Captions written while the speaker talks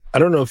I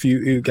don't know if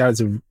you guys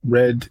have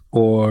read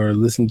or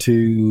listened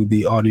to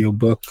the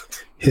audiobook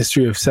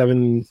History of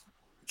Seven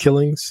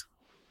Killings.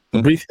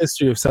 A Brief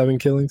History of Seven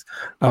Killings.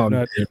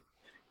 I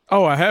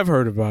have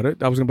heard about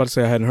it. I was about to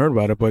say I hadn't heard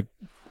about it, but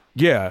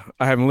yeah,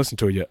 I haven't listened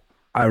to it yet.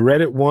 I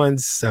read it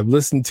once. I've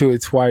listened to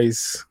it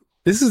twice.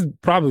 This is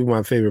probably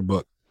my favorite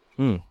book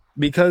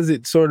because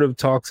it sort of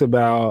talks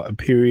about a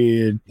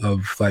period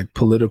of like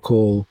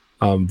political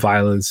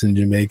violence in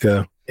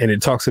Jamaica. And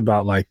it talks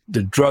about like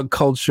the drug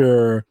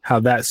culture,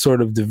 how that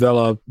sort of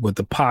developed with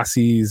the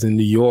posses in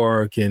New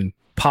York and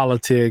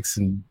politics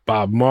and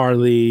Bob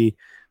Marley.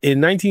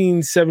 In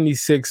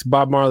 1976,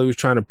 Bob Marley was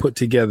trying to put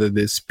together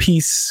this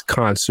peace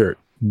concert,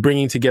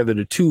 bringing together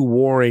the two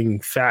warring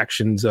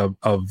factions of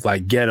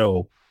like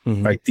ghetto,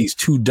 like these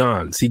two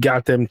dons. He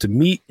got them to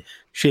meet,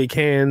 shake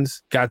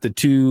hands, got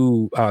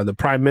the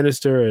prime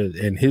minister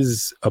and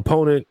his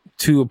opponent,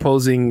 two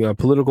opposing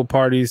political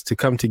parties to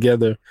come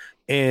together.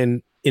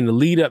 And in the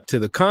lead up to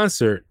the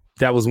concert,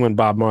 that was when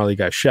Bob Marley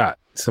got shot.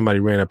 Somebody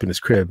ran up in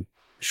his crib,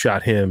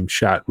 shot him,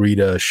 shot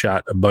Rita,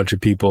 shot a bunch of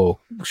people,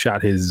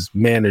 shot his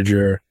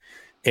manager.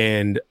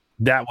 And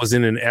that was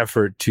in an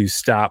effort to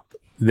stop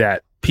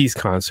that peace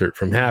concert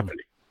from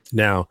happening.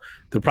 Now,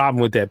 the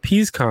problem with that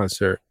peace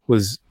concert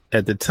was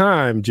at the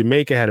time,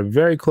 Jamaica had a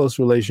very close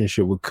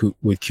relationship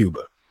with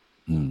Cuba.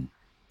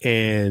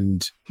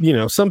 And, you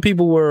know, some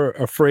people were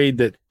afraid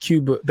that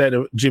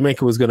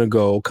Jamaica was going to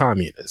go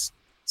communist.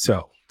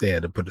 So they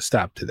had to put a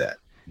stop to that.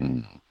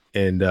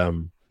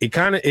 And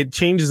it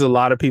changes a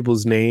lot of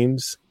people's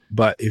names.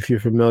 But if you're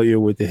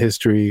familiar with the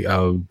history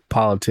of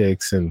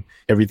politics and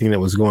everything that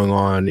was going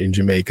on in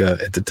Jamaica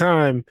at the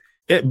time,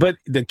 but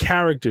the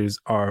characters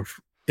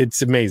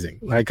it's amazing.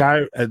 Like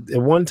at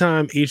one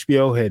time,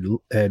 HBO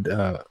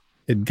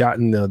had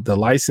gotten the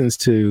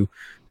license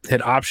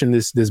had optioned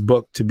this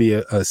book to be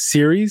a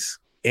series,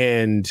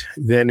 and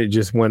then it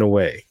just went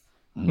away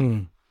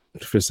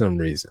for some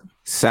reason.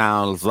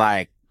 Sounds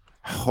like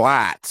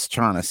White's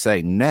trying to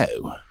say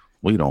no.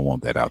 We don't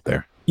want that out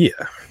there.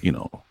 Yeah. You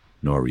know,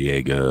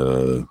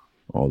 Noriega,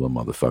 all the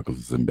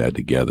motherfuckers in bed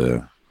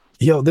together.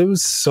 Yo, there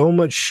was so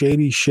much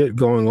shady shit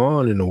going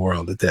on in the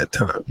world at that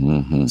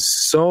time.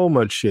 So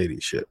much shady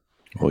shit.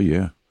 Oh,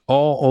 yeah.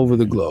 All over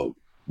the globe.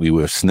 We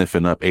were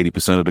sniffing up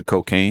 80% of the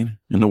cocaine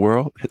in the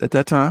world at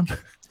that time.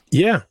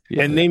 Yeah.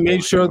 And they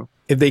made sure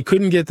if they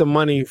couldn't get the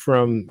money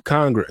from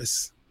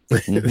Congress,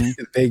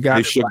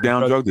 they shook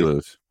down drug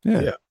dealers.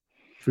 Yeah,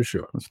 for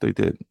sure. That's what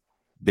they did.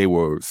 They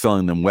were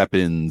selling them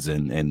weapons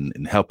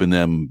and helping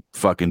them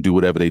fucking do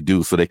whatever they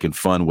do so they can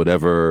fund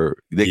whatever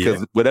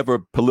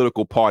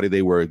political party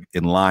they were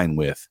in line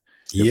with.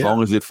 As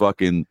long as it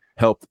fucking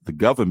helped the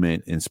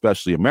government, and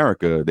especially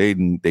America, they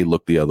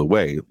looked the other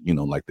way, you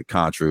know, like the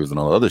Contras and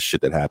all the other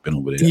shit that happened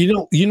over there.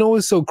 You know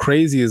what's so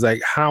crazy is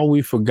like how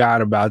we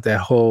forgot about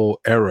that whole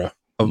era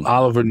of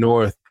Oliver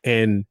North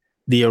and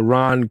the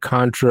Iran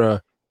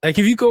Contra. Like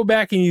if you go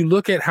back and you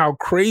look at how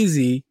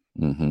crazy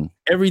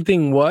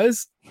everything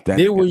was,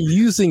 they were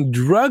using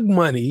drug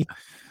money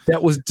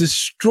that was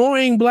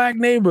destroying black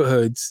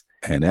neighborhoods.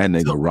 And that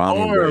nigga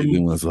Ronald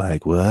Reagan was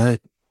like, what?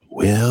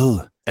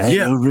 Well, I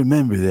don't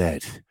remember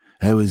that.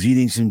 I was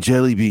eating some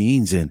jelly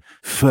beans and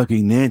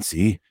fucking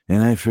Nancy,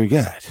 and I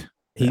forgot.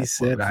 He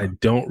said, I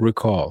don't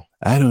recall.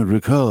 I don't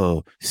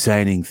recall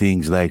signing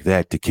things like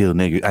that to kill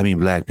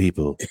black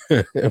people.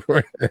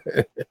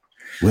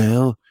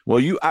 Well,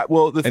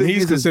 the thing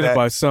he's is considered that,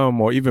 by some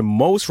or even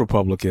most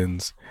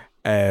Republicans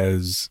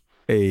as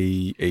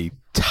a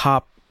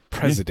top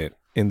president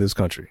in this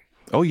country.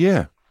 Oh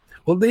yeah.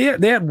 Well, they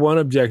had one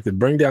objective: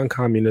 bring down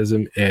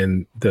communism,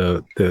 and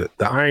the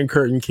Iron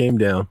Curtain came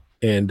down,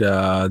 and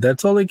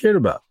that's all they cared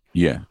about.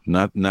 Yeah,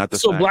 not the.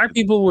 So black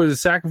people were the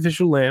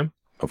sacrificial lamb.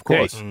 Of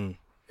course. Hey,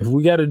 if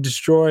we got to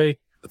destroy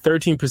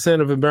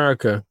 13% of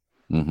America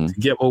to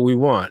get what we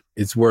want,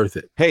 it's worth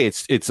it. Hey,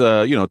 it's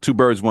two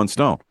birds, one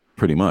stone,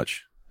 pretty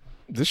much.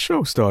 This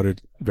show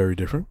started very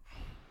different.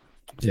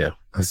 Yeah,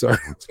 I'm sorry.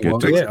 I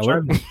got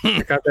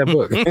that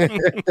book.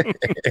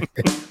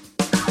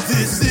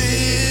 This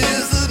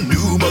is the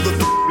new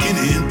motherfucking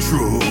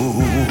intro.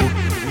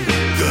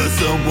 'Cause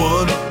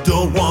someone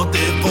don't want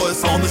their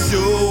voice on the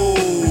show.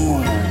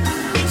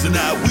 So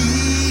now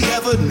we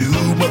have a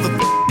new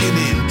motherfucking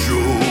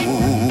intro.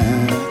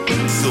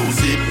 So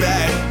sit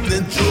back and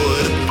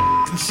enjoy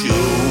the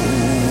show.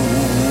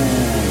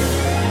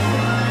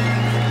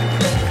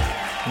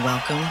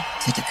 Welcome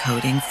to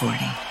Decoding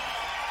 40.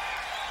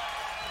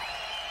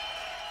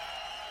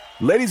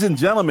 Ladies and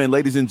gentlemen,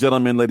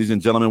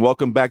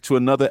 welcome back to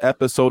another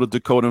episode of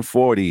Decoding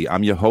 40.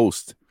 I'm your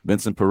host,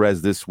 Vincent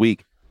Perez, this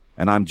week,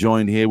 and I'm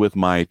joined here with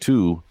my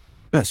two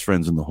best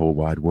friends in the whole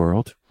wide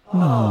world.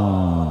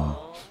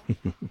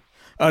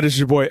 This is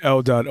your boy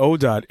L.O.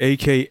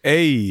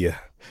 a.k.a.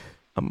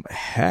 I'm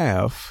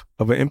half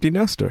of an empty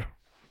nester.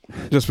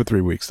 Just for 3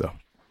 weeks, though.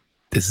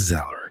 This is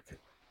Alaric.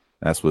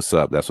 That's what's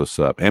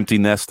up. Empty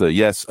nester.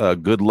 Yes,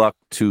 good luck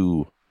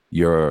to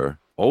your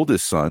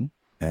oldest son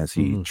as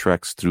he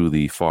treks through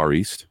the Far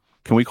East.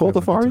 Can we call it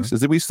the Far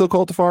East? We still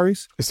call it the Far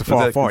East? It's the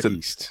Far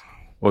East.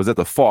 Or is that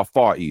the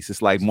far east?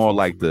 It's like more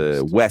like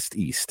the west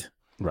east.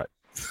 Right.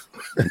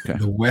 Okay.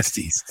 The west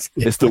east.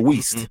 It's the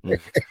west.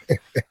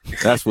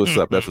 That's what's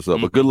up. That's what's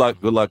up. But good luck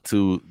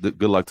to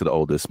the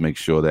oldest. Make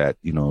sure that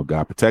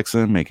God protects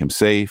him, make him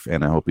safe,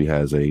 and I hope he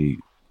has a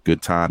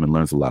good time and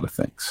learns a lot of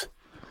things.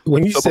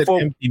 When you said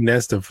empty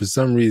nester, for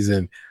some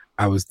reason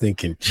I was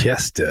thinking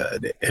Chester,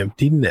 the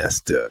empty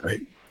nester.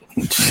 Right?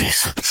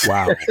 Jesus.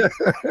 Wow.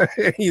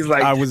 He's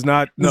like, I was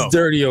not. He's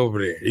dirty over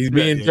there. He's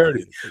being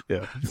dirty.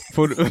 Yeah.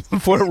 For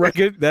the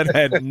record, that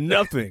had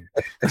nothing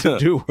to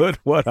do with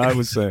what I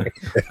was saying.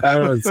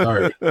 I'm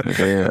sorry.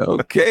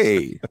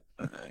 Okay.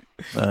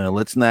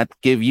 Let's not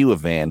give you a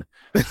van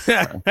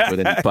with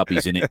any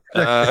puppies in it.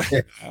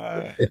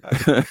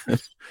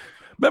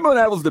 Remember when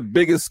that was the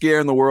biggest scare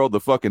in the world?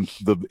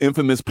 The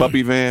infamous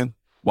puppy van.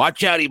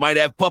 Watch out, he might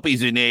have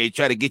puppies in there. He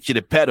try to get you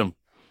to pet him.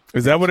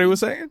 Is that what they were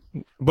saying?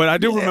 But I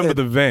do remember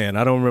the van.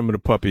 I don't remember the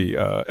puppy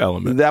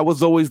element. That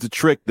was always the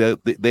trick that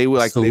they were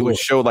like. They would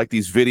show like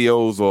these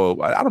videos,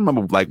 or I don't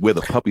remember like where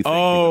the puppy.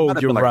 Oh,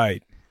 you're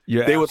right.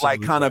 Yeah, they would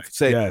like kind of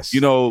say,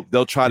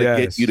 they'll try to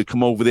get you to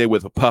come over there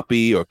with a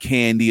puppy or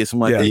candy or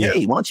something like that. Yeah.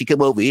 Hey, why don't you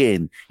come over here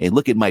and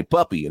look at my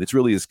puppy? And it's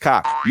really his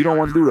cock. You don't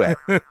want to do that.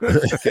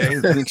 Okay,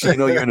 next thing you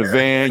know, you're in a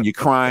van, you're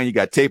crying, you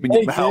got tape in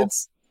your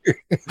mouth.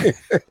 Hey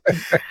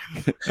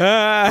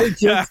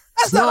kids,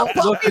 that's not a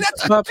puppy,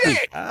 that's a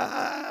dick.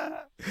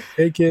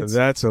 Hey kids,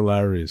 that's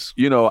hilarious.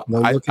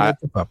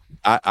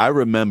 I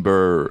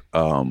remember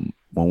when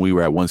we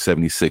were at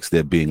 176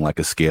 there being like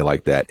a scare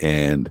like that,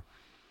 and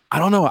I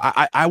don't know,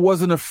 I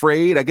wasn't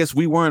afraid. I guess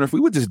we weren't. If we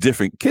were just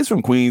different kids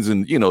from Queens,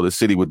 and the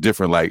city were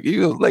different. Like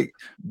like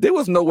there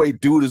was no way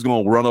dude is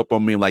gonna run up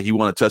on me and like you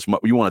want to touch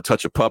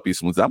a puppy.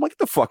 I'm like, get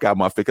the fuck out of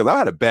my face, because I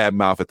had a bad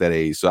mouth at that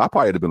age, so I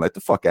probably would have been like,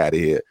 the fuck out of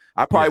here.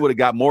 I probably would have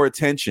got more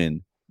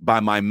attention by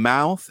my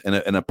mouth and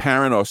a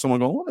parent or someone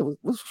going,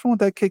 what's wrong with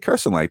that kid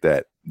cursing like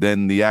that,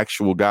 than the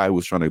actual guy who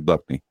was trying to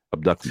abduct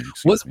me.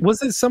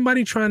 Was it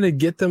somebody trying to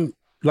get them,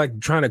 like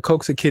trying to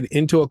coax a kid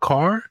into a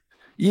car?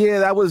 Yeah,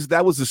 that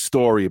was a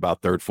story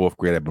about third, fourth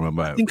grade. I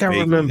remember. I think I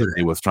remember.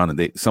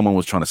 Someone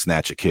was trying to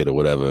snatch a kid or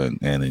whatever,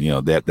 and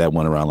that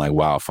went around like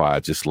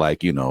wildfire, just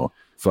like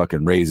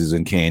fucking raisins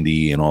and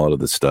candy and all of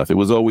this stuff. It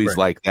was always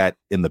like that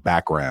in the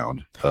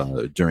background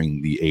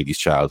during the 80s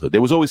childhood.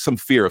 There was always some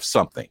fear of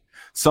something.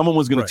 Someone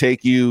was going to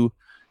take you,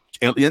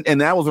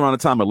 and that was around the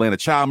time of Atlanta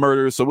child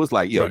murders. So it was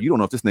like, you don't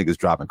know if this nigga's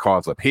dropping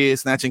cars up here,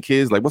 snatching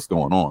kids. Like, what's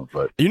going on?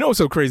 But what's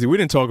so crazy? We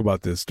didn't talk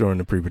about this during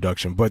the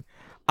pre-production, but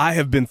I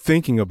have been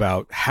thinking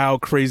about how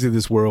crazy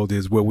this world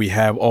is, where we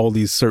have all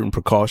these certain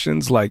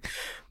precautions. Like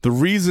the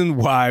reason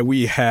why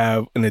we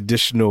have an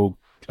additional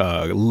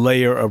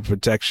layer of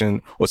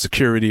protection or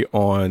security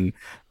on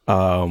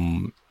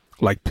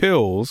like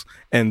pills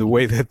and the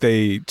way that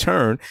they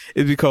turn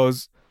is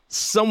because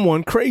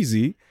someone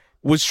crazy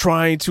was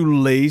trying to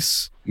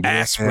lace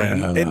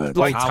aspirin and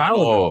like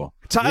Tylenol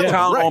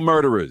right.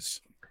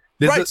 Murderers.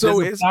 There's a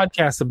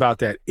podcast about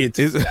that.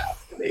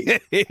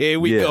 Here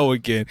we go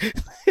again.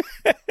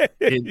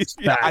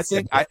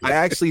 I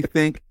actually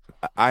think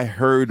I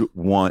heard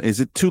one. Is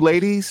it two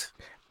ladies?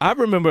 I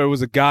remember it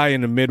was a guy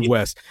in the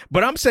Midwest,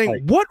 but I'm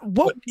saying, what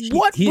were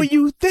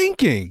you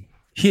thinking?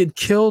 He had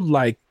killed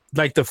like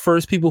the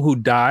first people who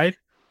died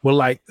were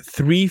like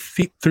three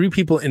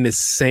people in the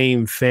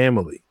same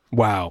family.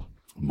 Wow.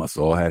 Must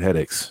all had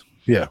headaches.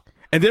 Yeah.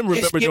 And then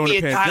remember during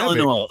the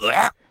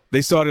pandemic,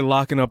 they started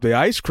locking up the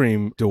ice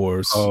cream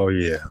doors. Oh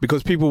yeah.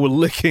 Because people were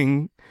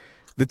licking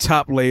the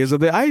top layers of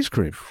the ice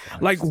cream.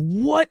 Like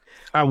what?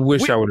 I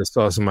wish I would have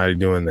saw somebody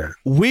doing that.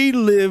 We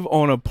live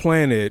on a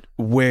planet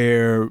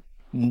where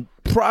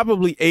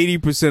probably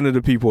 80% of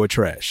the people are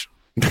trash.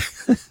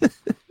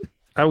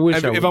 I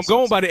wish if I'm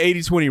going by the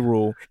 80-20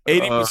 rule,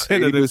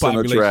 80% of the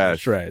population is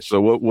trash. So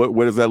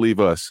where does that leave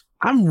us?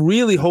 I'm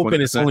really hoping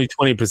 20%? It's only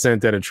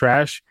 20% that are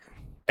trash,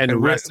 and the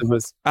rest of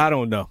us. I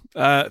don't know.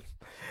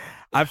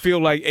 I feel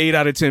like 8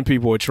 out of 10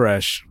 people are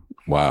trash.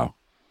 Wow,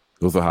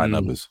 those are high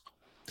numbers.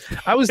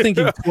 I was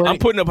thinking 20. I'm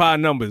putting up high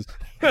numbers.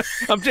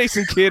 I'm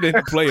Jason Kidd in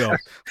the playoffs.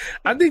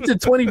 I think the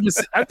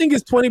 20%. I think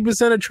it's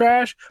 20% of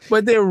trash,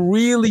 but they're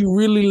really,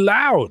 really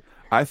loud.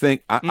 I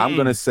think I'm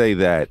going to say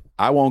that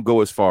I won't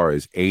go as far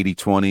as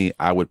 80-20.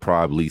 I would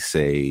probably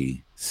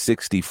say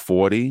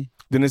 60-40.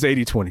 Then it's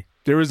 80-20.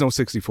 There is no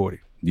 60-40.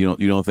 You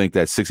don't think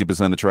that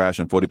 60% of trash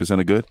and 40%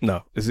 are good?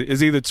 No, it's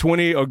either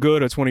 20 are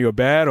good or 20 are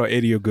bad, or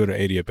 80 are good or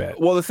 80 are bad.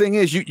 Well, the thing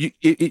is,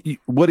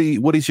 what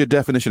is your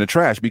definition of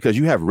trash? Because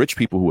you have rich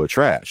people who are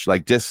trash,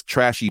 like just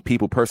trashy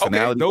people,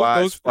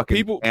 personality-wise. Those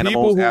people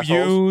who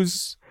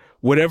use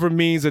whatever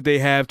means that they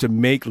have to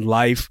make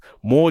life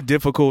more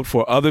difficult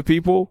for other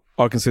people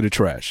are considered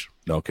trash.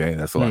 Okay,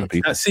 that's a lot of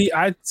people. See,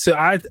 I'm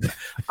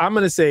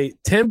going to say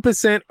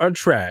 10% are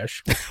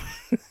trash,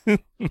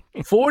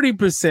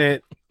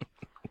 40%.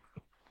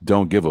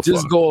 Don't give a fuck.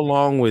 Just go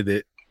along with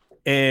it.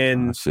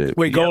 And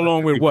wait, go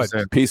along with what?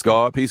 Peace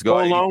God.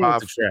 Go along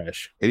with the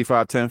trash.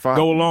 85, 10, 5.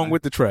 Go along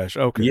with the trash.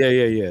 Okay.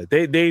 Yeah.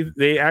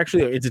 They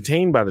actually are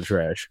entertained by the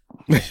trash.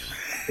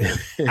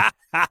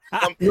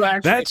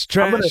 That's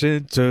trash.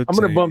 I'm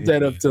gonna bump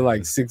that up to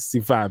like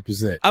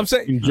 65%. I'm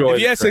saying if you're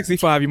at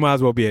 65, you might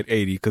as well be at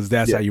 80 because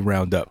that's how you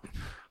round up.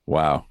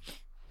 Wow.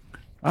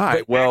 All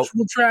right. Well,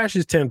 actual trash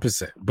is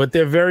 10%, but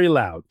they're very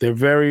loud. They're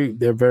very,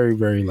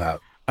 very loud.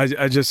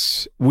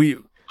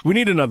 We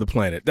need another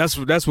planet. That's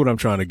what I'm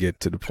trying to get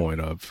to the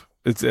point of.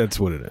 That's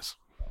what it is.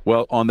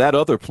 Well, on that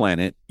other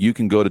planet, you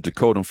can go to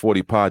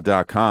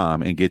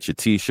decoding40pod.com and get your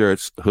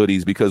T-shirts,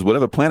 hoodies, because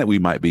whatever planet we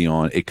might be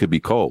on, it could be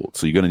cold.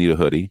 So you're going to need a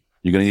hoodie.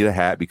 You're going to need a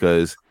hat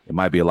because it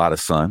might be a lot of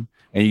sun.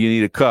 And you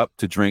need a cup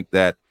to drink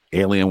that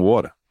alien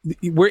water.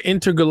 We're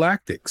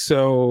intergalactic,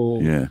 so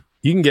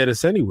you can get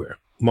us anywhere.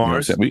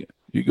 Mars.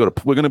 You know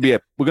we're going to be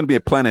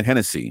at Planet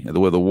Hennessy,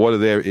 where the water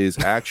there is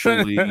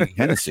actually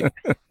Hennessy.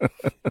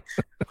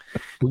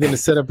 We're going to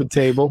set up a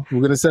table.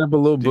 We're going to set up a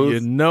little booth. Do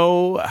you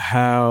know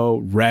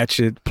how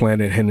ratchet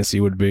Planet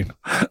Hennessy would be?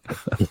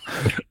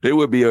 It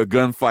would be a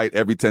gunfight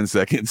every 10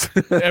 seconds.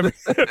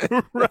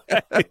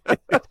 Right.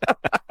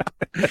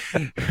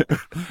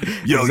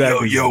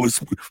 Yo,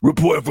 it's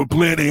reporting for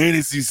Planet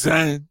Hennessy,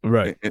 son.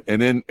 Right.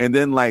 And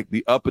then like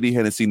the uppity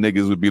Hennessy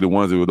niggas would be the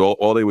ones that would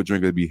all they would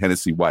drink would be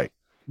Hennessy White.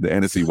 The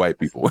Hennessy White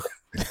people.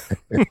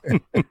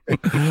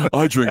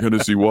 I drink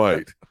Hennessy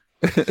White.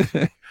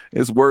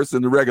 It's worse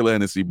than the regular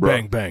Hennessy, bro.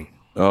 Bang, bang.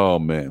 Oh,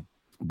 man.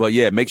 But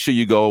yeah, make sure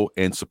you go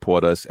and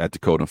support us at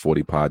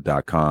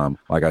decoding40pod.com.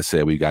 Like I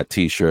said, we got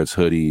T-shirts,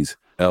 hoodies.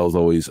 L's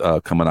always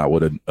coming out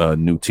with a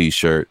new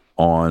T-shirt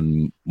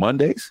on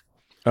Mondays.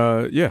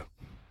 Yeah.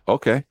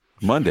 Okay.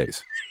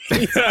 Mondays.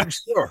 Yeah,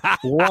 sure.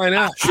 Why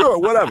not? Sure,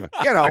 whatever.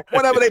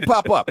 Whenever they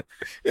pop up.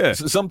 Yeah.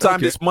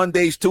 Sometimes it's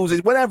Mondays,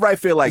 Tuesdays, whenever I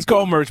feel like. It's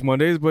called Merch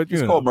Mondays, but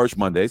it's called Merch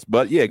Mondays.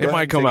 But yeah, it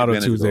might come out on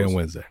Tuesday and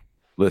Wednesday.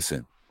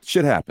 Listen,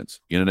 shit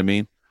happens. You know what I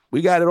mean?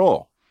 We got it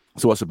all.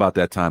 So it's about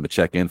that time to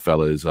check in,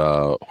 fellas.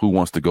 Who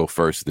wants to go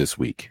first this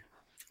week?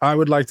 I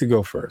would like to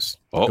go first.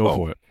 Go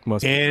for it.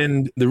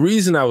 And the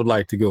reason I would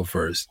like to go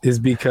first is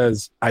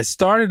because I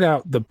started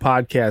out the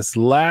podcast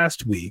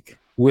last week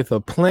with a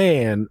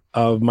plan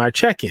of my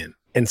check-in.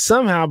 And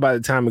somehow by the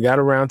time it got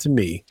around to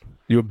me,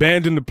 you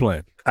abandoned the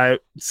plan. I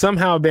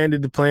somehow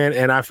abandoned the plan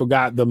and I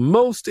forgot the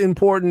most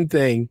important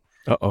thing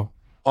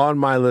on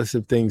my list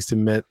of things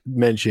to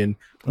mention,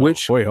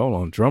 which wait, hold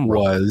on. Drum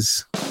roll.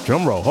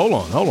 Hold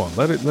on.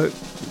 Let it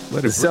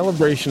the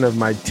celebration of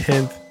my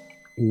 10th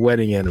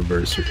wedding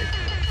anniversary,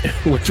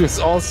 which was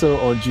also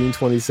on June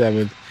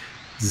 27th,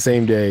 the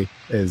same day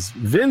as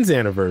Vin's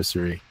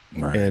anniversary.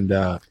 Right.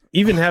 And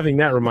even having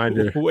that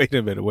reminder. Wait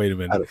a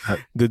minute.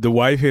 Did the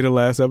wife hear the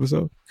last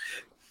episode?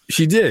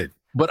 She did,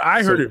 but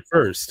I heard it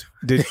first.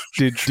 Did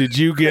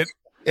you get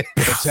a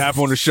tap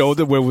on the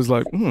shoulder where it was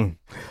like,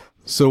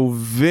 So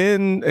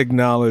Vin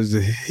acknowledged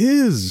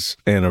his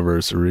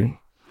anniversary.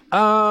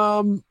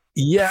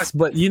 Yes,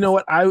 but you know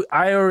what?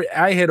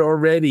 I had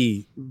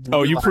already.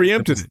 Oh, you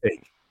preempted it.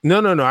 No.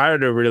 I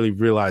had already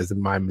realized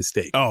my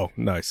mistake. Oh,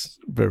 nice.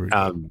 Very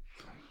good.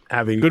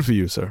 Having good for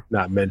you, sir.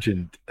 Not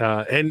mentioned.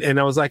 And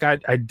I was like, I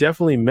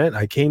definitely meant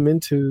I came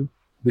into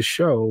the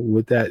show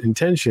with that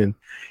intention,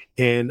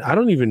 and I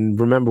don't even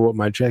remember what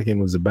my check-in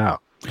was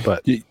about.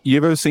 But you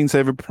ever seen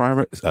Saving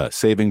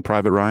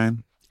Private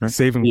Ryan? Right?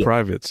 Saving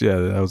Privates, yeah,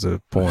 that was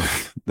a porn.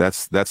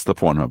 that's the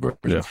porn number.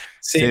 Yeah,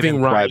 Saving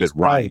Private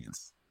Ryan.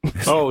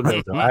 Oh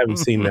no, I haven't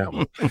seen that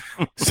one.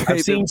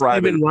 I've seen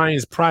Saving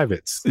Ryan's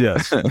Privates.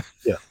 Yes,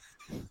 yeah.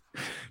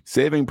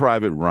 Saving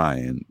Private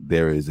Ryan.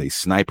 There is a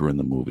sniper in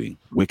the movie,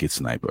 wicked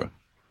sniper,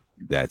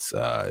 that's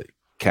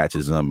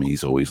catches him.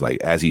 He's always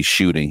like, as he's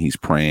shooting, he's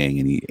praying,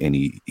 and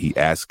he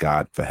asks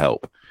God for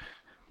help.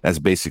 That's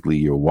basically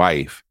your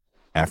wife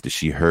after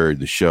she heard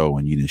the show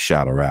and you didn't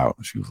shout her out.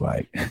 She was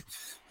like,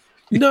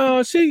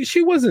 no, she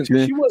wasn't.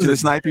 She wasn't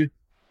sniper.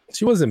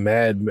 She wasn't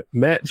mad.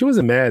 She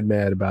wasn't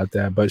mad about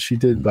that, but she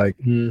did like,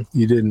 you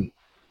didn't.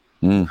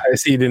 I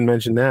see you didn't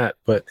mention that,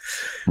 but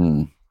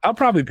I'll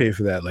probably pay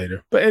for that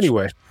later. But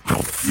anyway,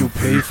 you'll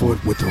pay for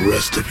it with the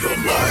rest of your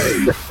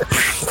life.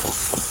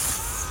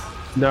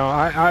 No,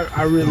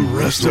 I really the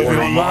rest of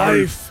your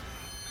life.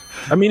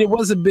 I mean, it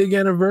was a big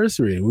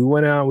anniversary. We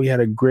went out. We had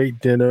a great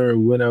dinner.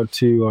 We went out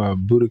to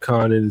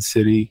Budokan in the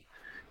city,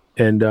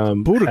 and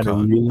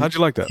Budokan. How'd you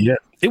like that? Yeah,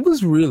 it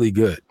was really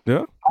good.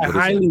 Yeah, I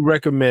highly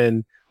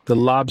recommend the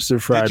lobster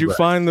fried. Did you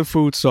find the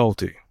food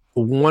salty?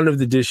 One of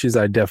the dishes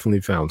I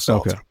definitely found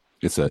salty.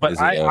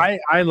 Okay,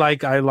 I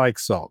like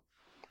salt.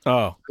 Oh,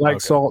 I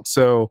like salt.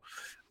 So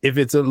if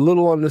it's a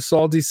little on the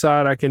salty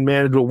side, I can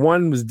manage. But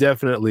one was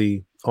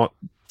definitely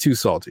too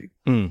salty.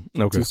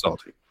 Okay, too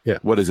salty. Yeah.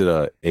 What is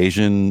it?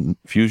 Asian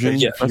fusion?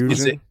 Yeah,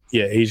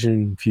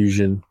 Asian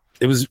fusion.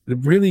 It was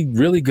really,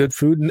 really good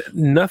food.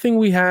 Nothing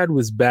we had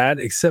was bad,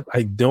 except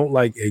I don't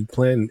like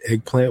eggplant.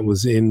 Eggplant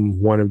was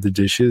in one of the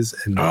dishes,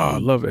 and I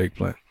love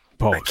eggplant.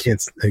 Pause. I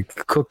can't.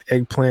 Cooked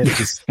eggplant is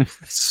just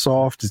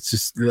soft. It's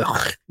just it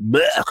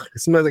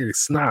smells like a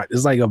snot.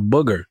 It's like a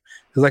booger.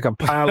 It's like a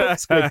pile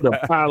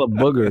of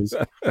boogers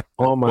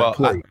on my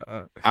plate.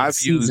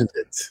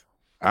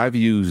 I've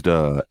used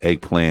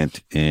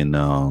eggplant in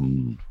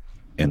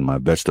my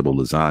vegetable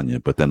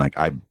lasagna, but then like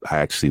I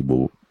actually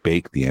will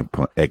bake the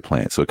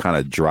eggplant, so it kind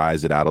of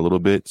dries it out a little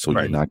bit, so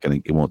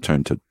it won't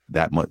turn to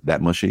that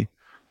mushy.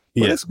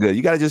 But it's good.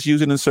 You got to just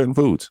use it in certain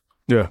foods.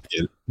 Yeah.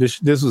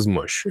 This was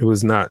mush. It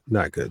was not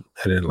good.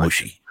 I didn't like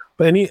mushy.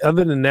 But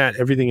other than that,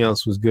 everything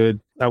else was good.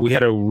 We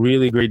had a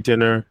really great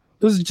dinner.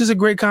 It was just a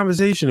great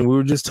conversation. We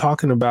were just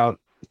talking about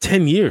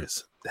 10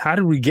 years. How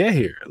did we get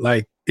here?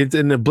 Like, it's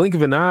in the blink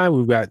of an eye.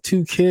 We've got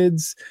 2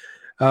 kids,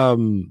 a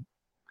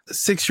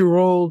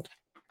 6-year-old,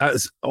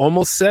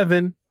 almost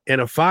 7, and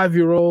a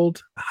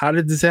 5-year-old. How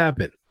did this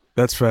happen?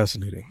 That's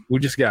fascinating. We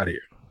just got here.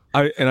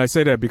 I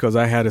say that because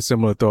I had a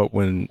similar thought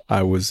when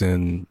I was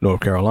in North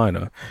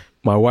Carolina.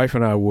 My wife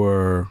and I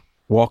were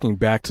walking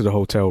back to the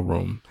hotel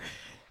room,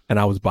 and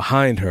I was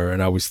behind her,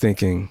 and I was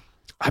thinking,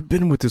 I've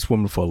been with this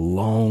woman for a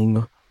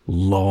long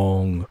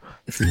time.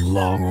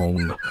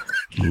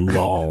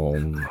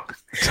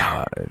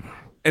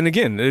 And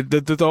again,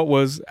 the thought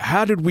was,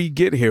 how did we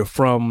get here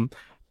from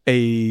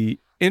a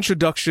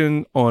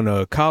introduction on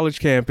a college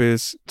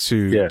campus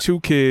to 2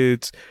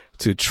 kids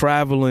to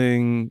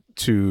traveling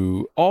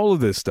to all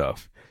of this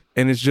stuff?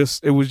 And it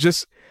was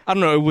just I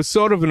don't know, it was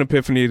sort of an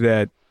epiphany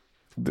that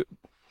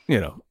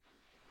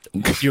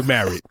you're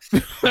married.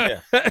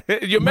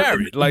 You're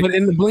married. But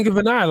in the blink of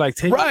an eye, like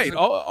 10 right. years.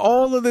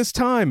 All of this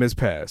time has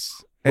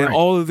passed. And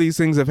all of these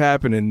things have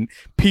happened, and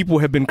people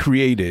have been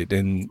created,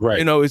 and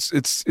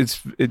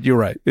you're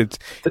right.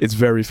 It's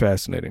very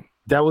fascinating.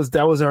 That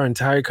was our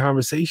entire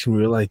conversation.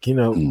 We were like,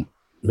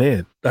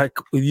 man, like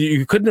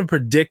you couldn't have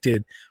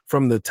predicted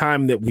from the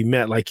time that we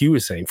met, like you were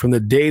saying, from the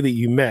day that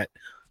you met,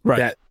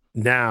 that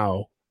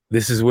now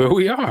this is where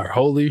we are.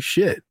 Holy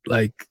shit!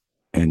 Like,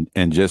 and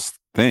just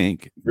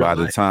think, by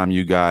the time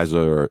you guys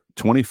are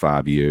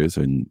 25 years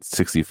and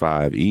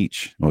 65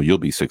 each, or you'll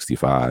be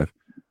 65.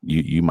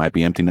 You might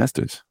be empty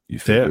nesters. You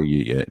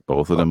figure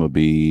both of them will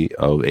be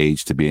of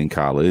age to be in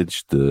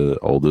college. Your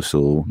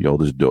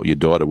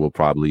daughter will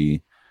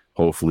probably,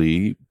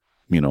 hopefully,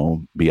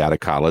 be out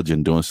of college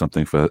and doing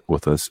something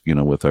with us,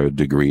 with her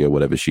degree or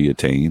whatever she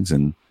attains.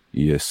 And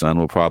your son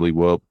will probably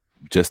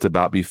just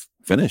about be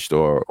finished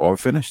or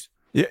finished.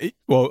 Yeah.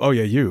 Well,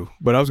 you.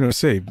 But I was going to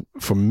say,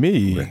 for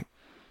me,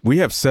 we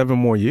have 7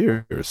 more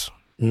years,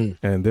 and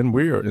then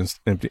we are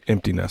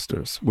empty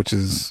nesters, which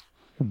is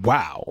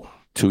wow.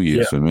 2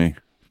 years for me.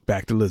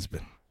 Back to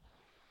Lisbon.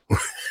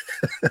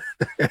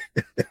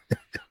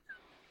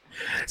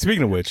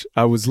 Speaking of which,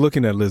 I was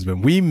looking at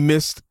Lisbon. We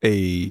missed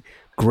a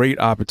great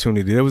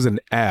opportunity. There was an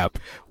app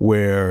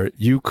where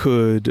you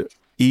could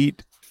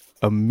eat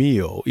a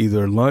meal,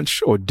 either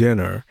lunch or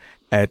dinner,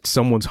 at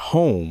someone's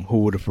home who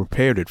would have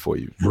prepared it for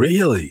you.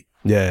 Really?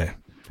 Yeah.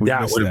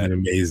 That would have been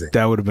amazing.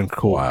 That would have been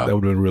cool. Wow. That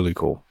would have been really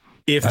cool.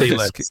 If they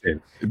let us in.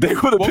 They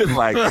would have been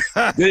like,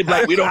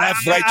 we don't have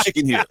fried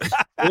chicken here.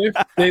 If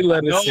they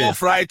let us in. No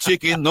fried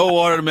chicken, no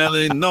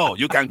watermelon. No,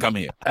 you can't come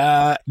here.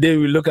 They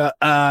will look at,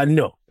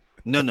 no.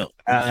 No.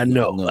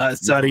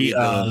 Sorry,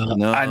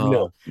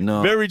 no.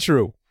 Very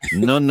true.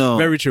 No.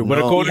 Very true. But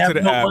according to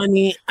the app,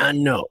 money,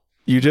 no.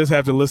 You just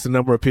have to list the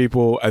number of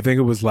people. I think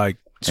it was like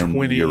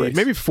 20,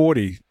 maybe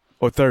 40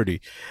 or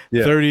 30.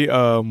 Yeah. 30,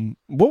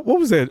 what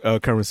was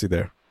that currency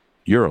there?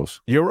 Euros,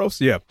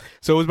 yeah.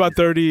 So it was about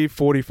 30,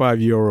 45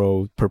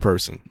 euro per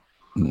person.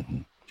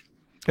 Mm-hmm.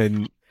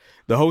 And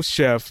the host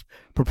chef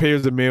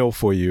prepares the meal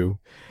for you,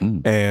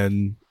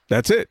 and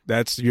that's it.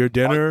 That's your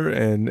dinner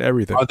and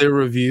everything. Are there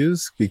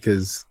reviews?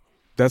 Because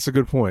that's a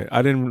good point.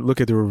 I didn't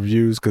look at the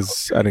reviews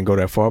because I didn't go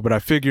that far, but I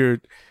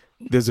figured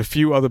there's a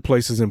few other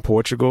places in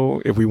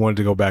Portugal, if we wanted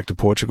to go back to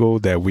Portugal,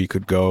 that we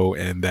could go,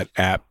 and that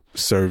app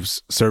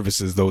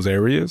services those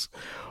areas.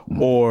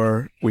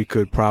 Or we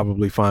could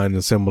probably find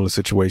a similar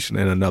situation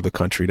in another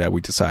country that we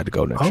decide to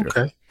go next year.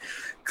 Okay.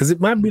 Because it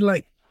might be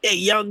like, hey,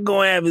 y'all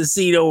go have a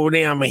seat over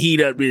there. I'm going to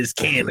heat up this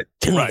can of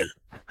tuna. Right.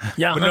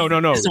 Y'all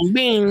no. Some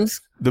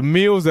beans. The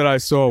meals that I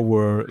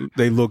saw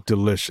they looked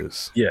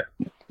delicious. Yeah.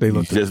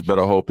 You just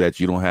better hope that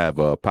you don't have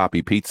a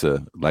poppy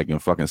pizza like in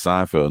fucking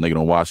Seinfeld and they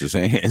don't wash his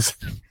hands.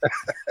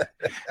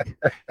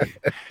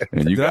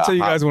 And Did I tell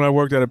you guys when I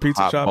worked at a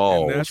pizza shop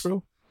in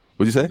Nashville?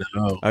 What'd you say?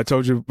 No. I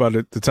told you about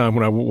the time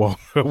when I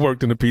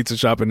worked in a pizza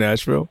shop in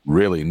Nashville.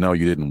 Really? No,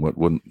 you didn't.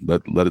 Wouldn't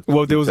let it.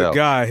 Well, there was a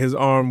guy. His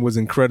arm was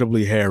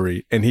incredibly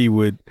hairy, and he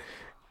would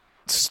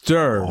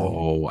stir.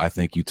 Oh, I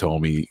think you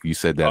told me. You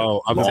said that.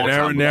 Oh, an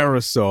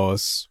marinara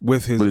sauce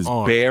with his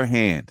arm. Bare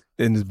hand.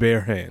 In his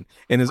bare hand,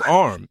 and his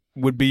arm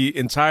would be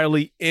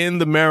entirely in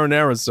the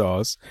marinara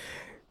sauce,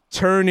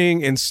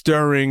 turning and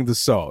stirring the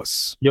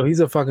sauce. Yo, he's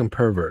a fucking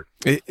pervert.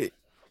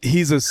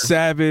 He's a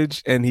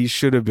savage, and he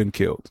should have been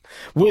killed,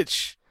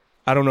 which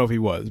I don't know if he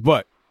was,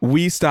 but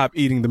we stopped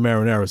eating the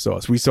marinara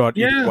sauce. We started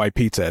eating white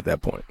pizza at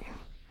that point.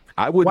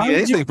 I wouldn't eat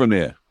anything from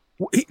there.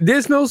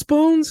 There's no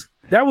spoons?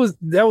 That was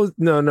no.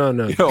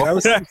 Yo, that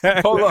was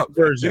hold up.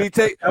 Did he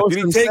take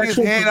his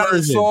hand out of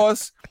the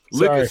sauce,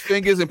 lick his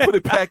fingers, and put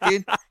it back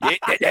in? Yeah,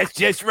 that's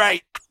just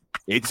right.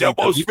 It's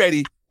almost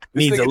ready.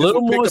 Needs a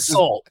little more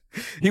salt.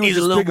 He was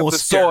just picking up the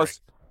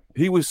sauce.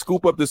 He would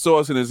scoop up the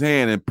sauce in his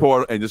hand and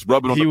pour and just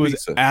rub it on the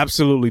pizza. He was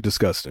absolutely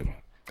disgusting.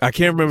 I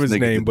can't remember his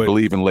name, but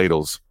believe in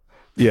ladles.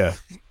 Yeah,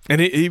 and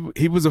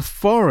he was a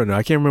foreigner.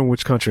 I can't remember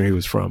which country he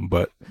was from,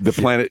 but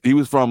he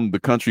was from the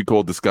country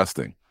called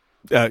Disgusting.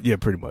 Yeah,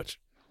 pretty much.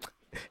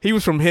 He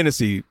was from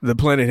Hennessy, the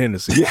Planet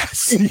Hennessy.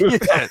 Yes.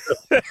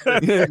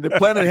 Yeah, the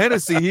Planet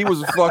Hennessy. He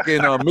was a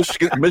fucking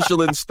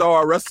Michelin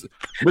star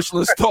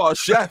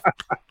chef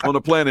on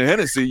the Planet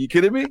Hennessy. You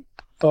kidding me?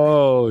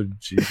 Oh,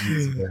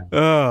 jeez.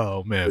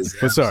 Oh, man.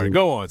 But sorry,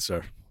 go on,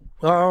 sir.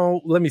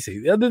 Oh, let me see.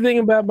 The other thing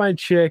about my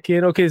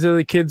check-in. Okay, so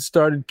the kids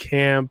started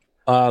camp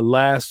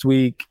last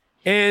week,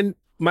 and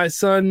my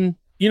son,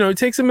 it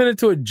takes a minute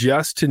to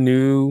adjust to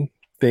new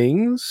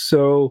things.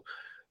 So,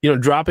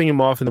 dropping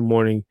him off in the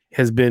morning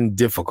has been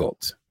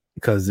difficult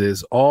because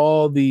there's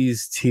all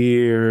these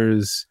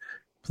tears.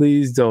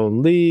 Please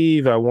don't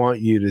leave. I want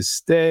you to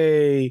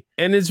stay.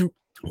 And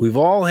we've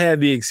all had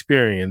the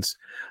experience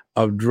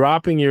of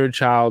dropping your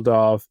child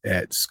off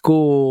at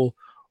school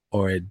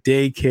or at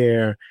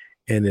daycare,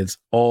 and it's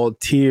all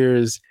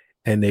tears,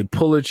 and they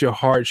pull at your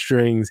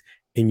heartstrings,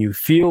 and you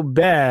feel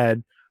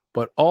bad,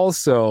 but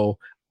also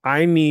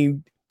I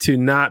need to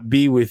not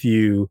be with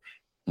you.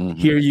 Mm-hmm.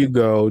 Here you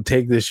go.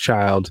 Take this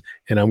child,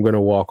 and I'm going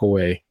to walk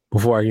away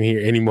before I can hear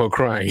any more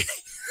crying.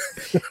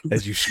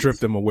 As you strip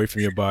them away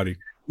from your body.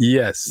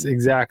 Yes,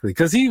 exactly.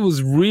 Because he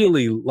was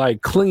really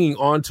like clinging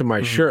onto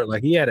my shirt.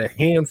 Like he had a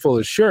handful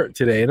of shirt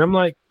today. And I'm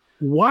like,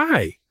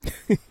 why?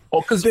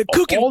 Oh, because they're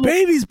cooking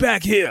babies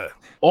back here.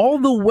 All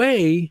the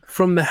way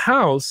from the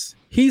house,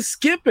 he's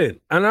skipping.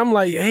 And I'm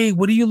like, hey,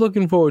 what are you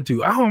looking forward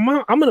to?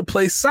 Oh, I'm going to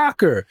play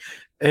soccer.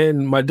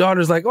 And my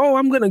daughter's like, oh,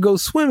 I'm going to go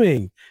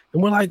swimming.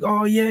 And we're like,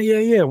 oh,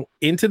 yeah.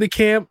 Into the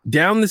camp,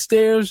 down the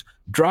stairs,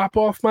 drop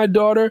off my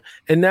daughter.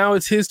 And now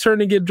it's his turn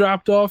to get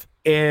dropped off.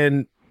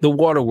 And the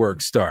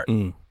waterworks start.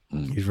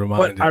 He's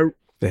reminded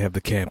they have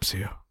the camps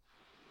here.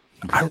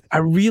 I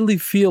really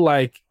feel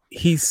like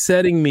he's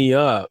setting me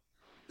up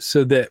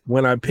so that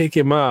when I pick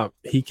him up,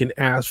 he can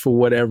ask for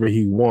whatever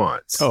he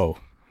wants. Oh,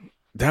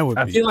 that would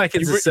be. I feel like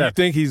it's you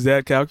think he's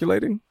that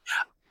calculating?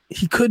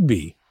 He could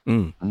be.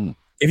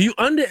 If you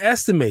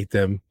underestimate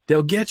them,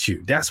 they'll get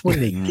you. That's when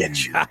they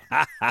get you.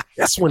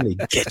 That's when they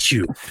get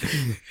you.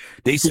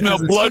 They smell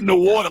blood in the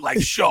water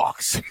like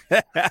sharks.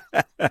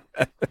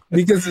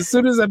 Because as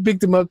soon as I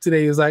picked him up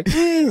today, he was like,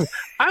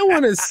 I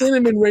want a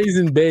cinnamon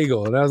raisin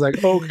bagel. And I was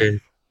like, okay.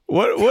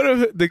 What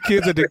if the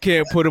kids at the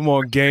camp put him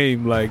on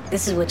game? Like,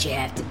 this is what you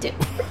have to do.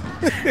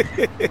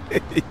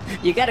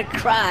 You got to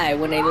cry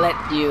when they let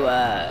you,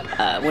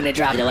 when they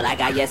drop. You know what I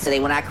got yesterday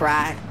when I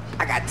cried?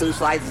 I got 2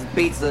 slices of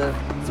pizza,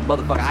 some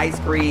motherfucking ice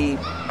cream,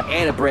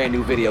 and a brand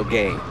new video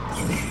game.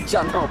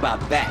 Y'all know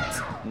about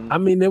that. I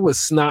mean, there was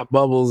snot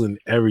bubbles and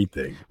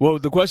everything. Well,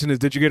 the question is,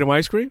 did you get him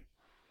ice cream?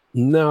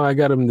 No, I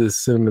got him this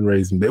cinnamon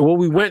raisin bagel. Well,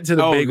 we went to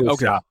the bagel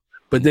shop,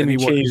 but then he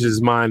changed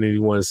his mind and he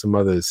wanted some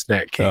other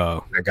snack cake.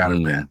 I got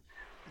him that.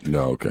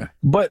 No, okay.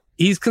 But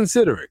he's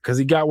considerate because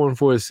he got one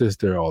for his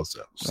sister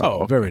also.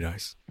 So, very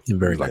nice.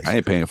 Very nice. Like, I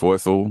ain't paying for it,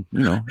 so,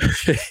 Yeah,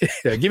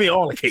 give me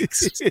all the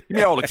cakes. Give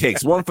me all the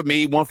cakes. 1 for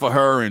me, 1 for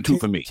her, and 2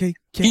 for me.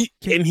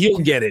 And he'll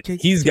get it.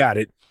 He's got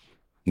it.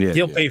 Yeah,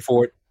 he'll pay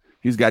for it.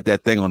 He's got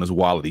that thing on his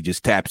wallet. He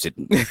just taps it.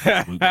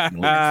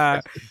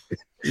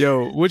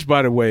 Yo, which,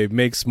 by the way,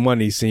 makes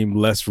money seem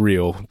less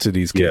real to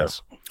these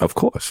kids. Yeah, of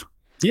course.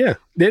 Yeah.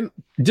 Then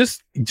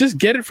just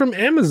get it from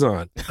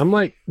Amazon. I'm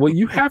like, well,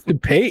 you have to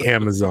pay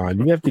Amazon.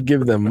 You have to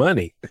give them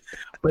money,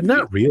 but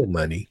not real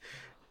money.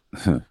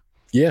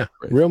 Yeah,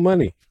 real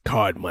money.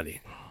 Card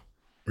money.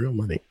 Real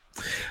money.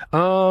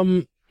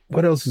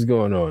 What else is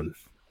going on?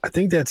 I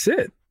think that's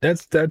it.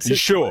 That's you it.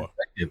 Sure.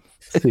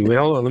 See, wait,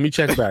 hold on. Let me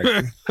check back.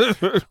 let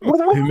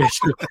me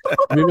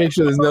make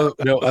sure there's no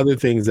other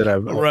things that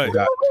I've forgotten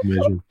to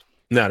mention.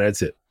 No,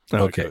 that's it.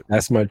 Okay.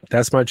 That's my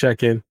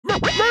check-in.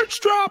 Merch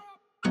drop.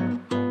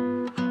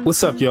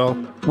 What's up, y'all?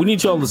 We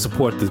need y'all to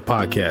support this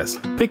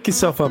podcast. Pick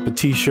yourself up a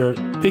t-shirt.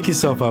 Pick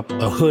yourself up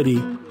a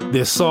hoodie.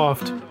 They're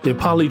soft. They're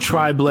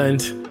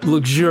poly-tri-blend,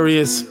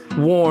 luxurious,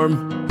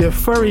 warm. They're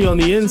furry on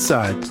the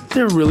inside.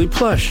 They're really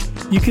plush.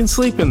 You can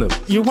sleep in them.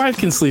 Your wife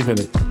can sleep in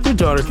it. Your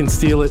daughter can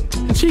steal it,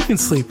 and she can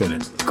sleep in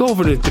it. Go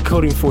over to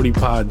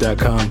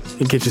decoding40pod.com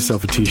and get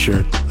yourself a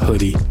t-shirt, a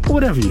hoodie,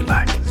 whatever you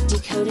like.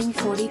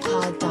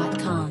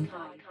 Decoding40pod.com.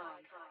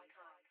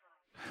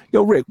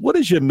 Yo, Rick, what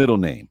is your middle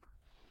name?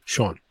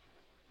 Sean.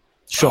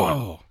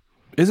 Oh.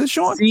 Is it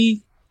Sean?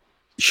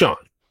 Sean.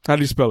 How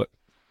do you spell it?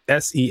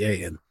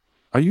 S-E-A-N.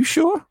 Are you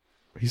sure?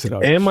 He said,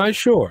 am I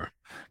sure?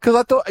 Because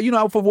I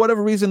thought, for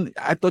whatever reason,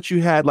 I thought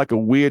you had like a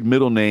weird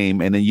middle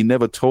name and then you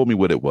never told me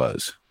what it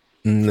was.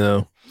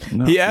 No.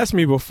 He asked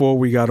me before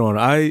we got on.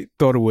 I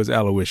thought it was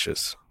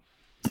Aloysius.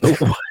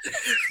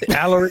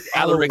 Alaric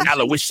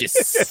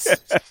Aloysius.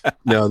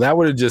 No, that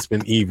would have just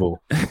been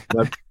evil.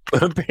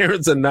 My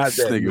parents are not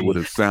that. This nigga would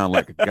have sounded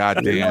like a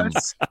goddamn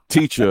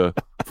teacher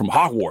from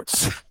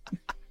Hogwarts.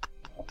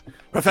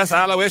 Professor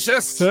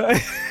Aloysius.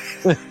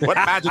 What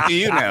magic do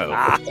you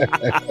know?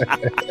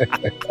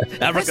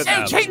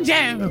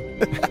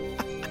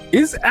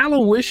 Is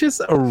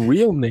Aloysius a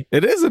real name?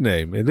 It is a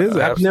name. It is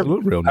an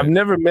absolute real name. I've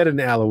never met an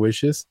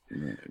Aloysius.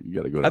 You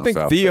gotta go. I think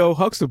Theo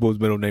Huxtable's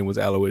middle name was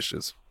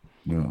Aloysius.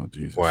 Oh,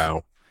 Jesus.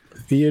 Wow.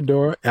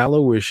 Theodore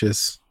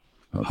Aloysius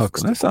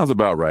Huxtable. That sounds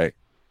about right.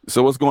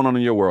 So what's going on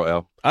in your world,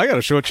 Al? I got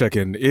a short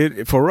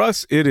check-in. For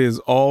us, it is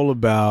all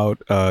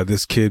about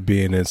this kid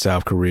being in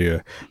South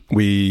Korea.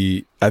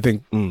 I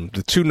think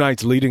the 2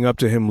 nights leading up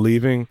to him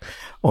leaving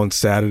on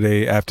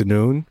Saturday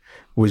afternoon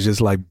was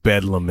just like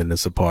bedlam in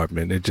this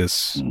apartment. It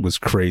just was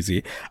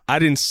crazy. I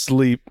didn't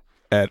sleep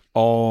at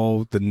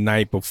all the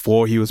night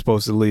before he was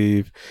supposed to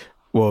leave.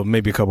 Well,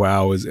 maybe a couple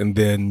hours. And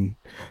then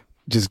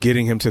just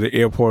getting him to the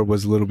airport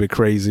was a little bit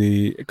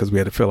crazy because we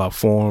had to fill out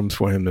forms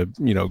for him to,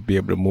 be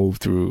able to move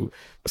through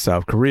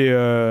South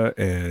Korea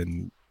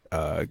and,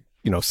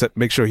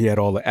 make sure he had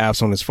all the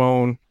apps on his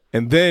phone.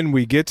 And then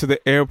we get to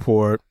the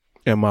airport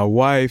and my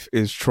wife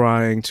is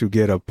trying to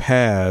get a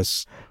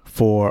pass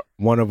for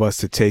one of us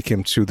to take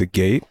him to the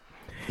gate.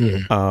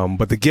 Mm-hmm.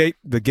 But the gate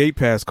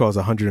pass costs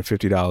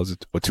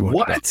 $150 or $200.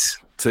 What?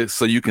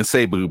 So you can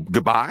say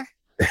goodbye?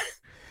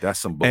 That's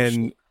some bullshit.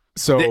 And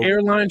so the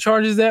airline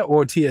charges that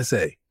or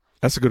TSA?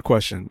 That's a good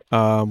question.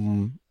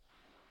 You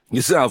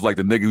sounds like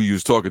the nigga who you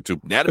was talking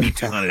to. That'd be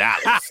 $200.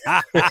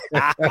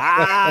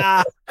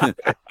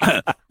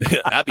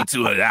 That'd be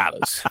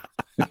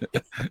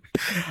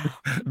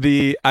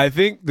 $200. I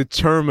think the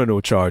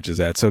terminal charges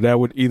that, so that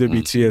would either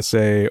be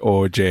TSA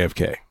or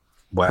JFK.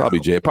 Wow. Probably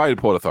the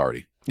Port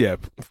Authority. Yeah,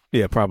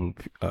 probably.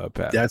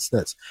 Pat. That's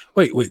nuts.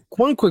 Wait.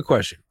 One quick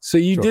question. So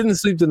you didn't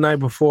sleep the night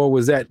before.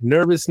 Was that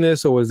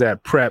nervousness or was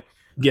that prep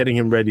getting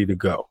him ready to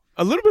go?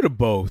 A little bit of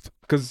both.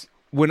 Because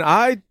when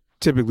I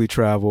typically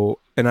travel,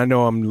 and I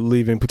know I'm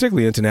leaving,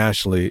 particularly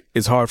internationally,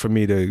 it's hard for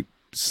me to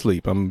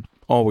sleep. I'm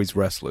always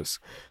restless.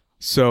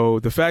 So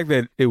the fact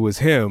that it was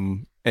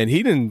him, and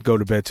he didn't go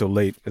to bed till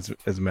late,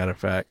 as a matter of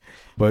fact,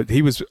 but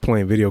he was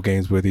playing video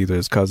games with either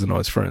his cousin or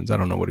his friends. I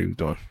don't know what he was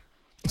doing.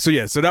 So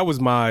that was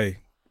my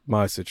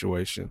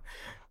situation.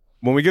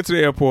 When we get to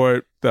the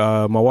airport,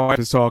 my wife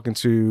is talking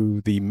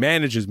to the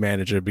manager's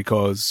manager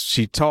because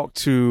she talked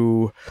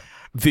to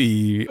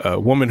the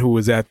woman who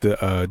was at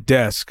the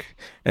desk,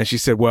 and she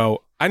said,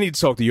 well, I need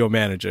to talk to your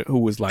manager, who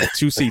was like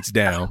 2 seats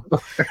down.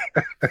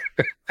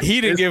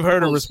 He didn't give her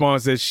the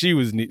response that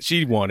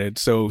she wanted.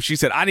 So she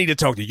said, I need to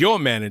talk to your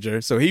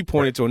manager. So he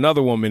pointed to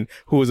another woman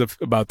who was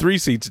about 3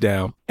 seats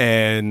down.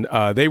 And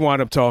they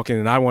wound up talking,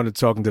 and I wound up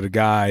talking to the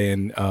guy.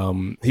 And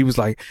he was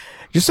like,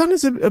 your son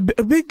is a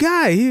big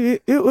guy.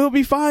 He'll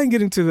be fine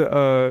getting to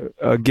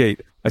the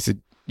gate. I said,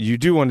 you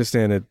do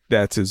understand that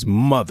that's his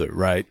mother,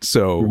 right?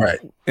 So, right.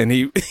 And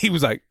he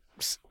was like,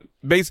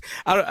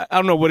 I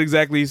don't know what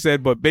exactly he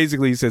said, but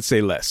basically he said,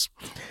 say less.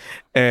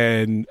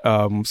 And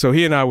so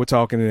he and I were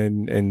talking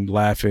and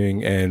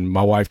laughing, and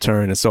my wife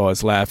turned and saw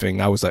us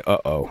laughing. I was like,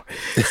 uh-oh.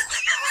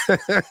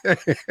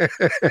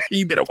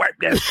 You better wipe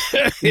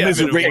that.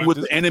 Miserating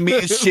with the enemy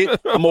and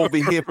shit. I'm over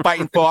here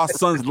fighting for our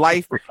son's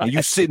life, and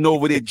you sitting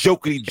over there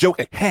joking,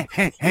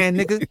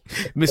 nigga.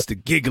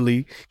 Mr.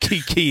 Giggly,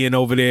 keying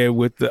over there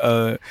with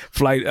the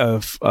flight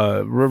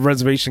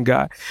reservation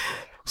guy.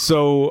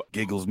 So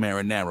Giggles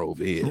marinara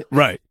over here.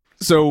 Right.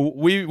 So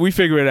we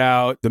figure it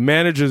out. The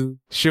manager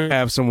should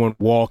have someone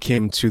walk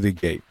him to the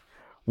gate.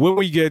 When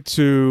we get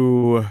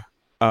to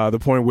the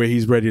point where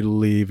he's ready to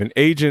leave, an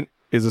agent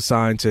is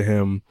assigned to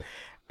him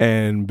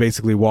and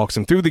basically walks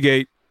him through the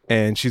gate.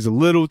 And she's a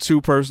little too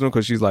personal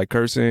because she's like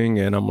cursing.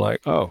 And I'm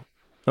like, oh,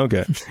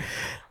 okay.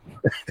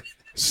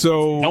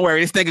 So don't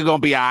worry, this nigga gonna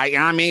be all right. You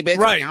know what I mean? Bitch?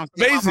 Right.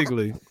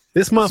 Basically.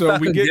 This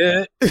motherfucker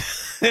good.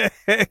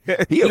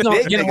 He a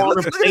big nigga.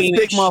 Look at this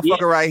big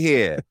motherfucker right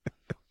here.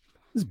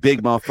 This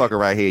big motherfucker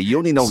right here.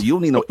 You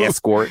don't need no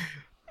escort.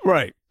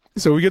 Right.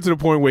 So we get to the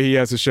point where he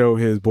has to show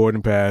his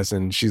boarding pass,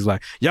 and she's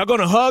like, y'all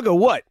gonna hug or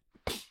what?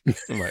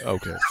 I'm like,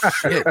 okay.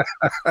 Shit.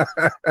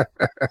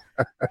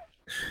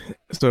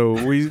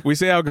 So we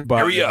say our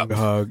goodbye,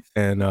 hug,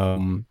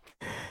 and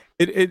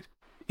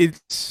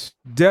it's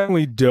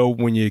definitely dope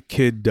when your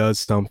kid does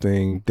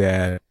something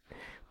that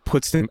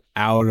puts them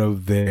out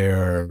of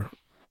their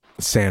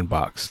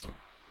sandbox.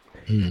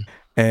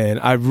 And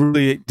I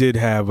really did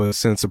have a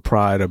sense of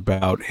pride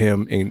about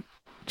him in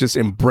just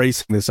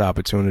embracing this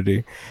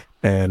opportunity.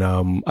 And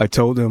I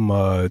told him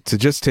to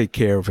just take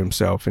care of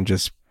himself and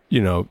just,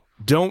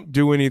 don't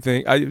do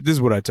anything. This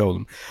is what I told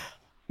him.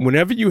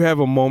 Whenever you have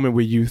a moment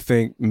where you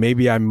think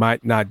maybe I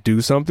might not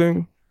do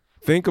something,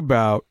 think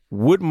about,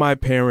 would my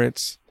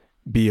parents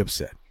be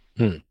upset?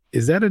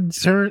 Is that a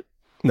deterrent?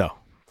 No,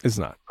 it's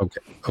not.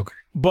 Okay.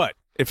 But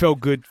it felt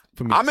good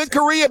for me. I'm in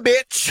Korea,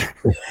 bitch.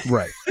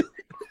 Right.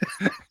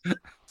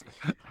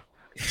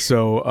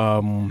 So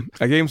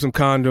I gave him some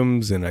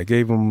condoms, and I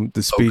gave him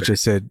the speech that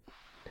said,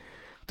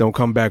 don't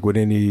come back with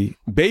any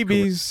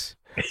babies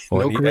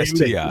or any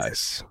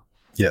STIs.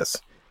 Yes.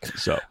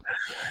 So,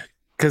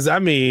 because I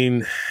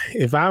mean,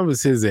 if I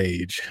was his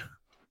age,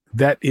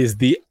 that is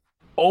the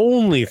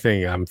only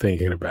thing I'm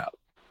thinking about.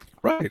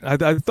 Right.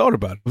 I thought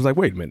about it. I was like,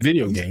 wait a minute.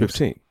 Video he's games.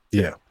 15.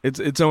 Yeah.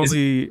 It's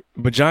only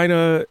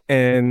Vagina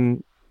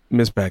and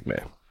Miss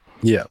Pac-Man.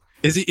 Yeah.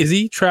 Is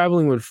he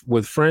traveling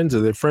with friends?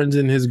 Are there friends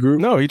in his group?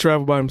 No, he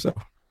traveled by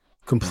himself.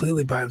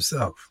 Completely by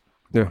himself.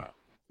 Yeah.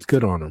 It's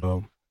good on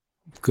him.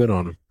 Good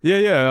on him.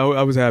 Yeah.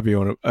 I was happy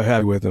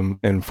with him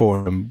and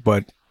for him.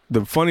 But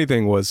the funny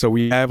thing was, so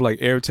we have like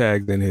air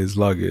tags in his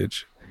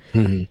luggage,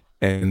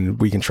 and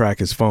we can track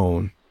his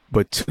phone.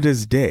 But to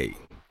this day,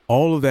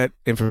 all of that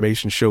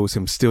information shows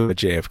him still at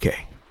JFK.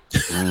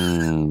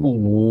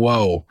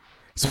 Whoa.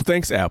 So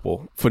thanks,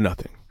 Apple, for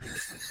nothing.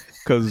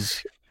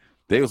 Because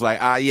they was like,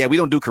 yeah, we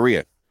don't do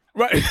Korea.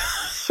 Right.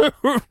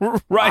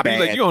 Right. He's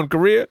like, you on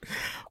Korea?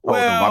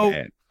 Well, my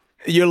bad.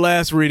 Your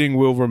last reading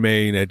will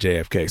remain at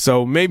JFK.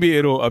 So maybe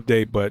it'll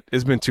update, but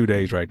it's been 2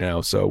 days right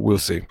now, so we'll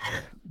see.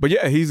 But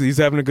yeah, he's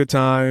having a good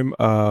time.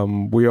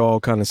 We all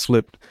kind of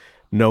slipped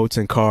notes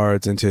and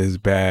cards into his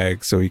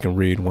bag so he can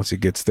read once he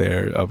gets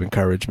there of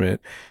encouragement,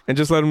 and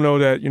just let him know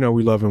that,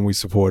 we love him, we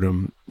support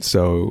him.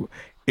 So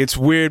it's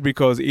weird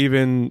because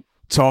even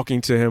talking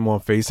to him on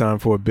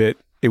FaceTime for a bit,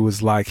 it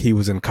was like he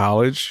was in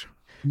college.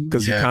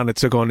 Because he kind of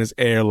took on this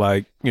air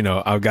like,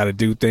 I've got to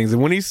do things.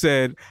 And when he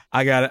said,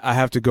 I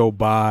have to go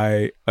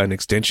buy an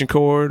extension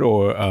cord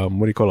or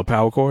what do you call a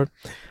power cord?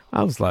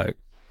 I was like,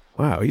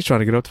 wow, he's trying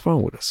to get off the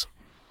phone with us.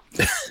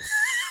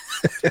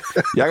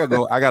 Yeah, I gotta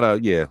go. I got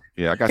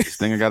this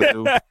thing I gotta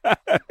do.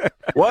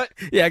 What?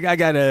 Yeah, I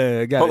got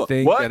a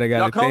thing what? that I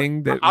got a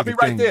thing that I'll be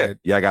right there.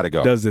 Yeah, I gotta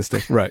go. Does this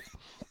thing. Right.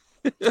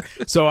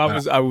 So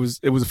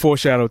it was a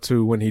foreshadow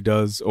to when he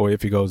does, or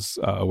if he goes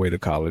away to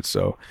college.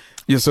 So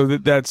yeah, so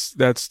that's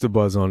the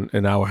buzz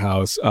in our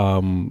house.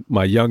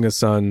 My youngest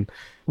son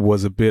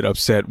was a bit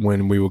upset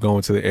when we were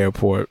going to the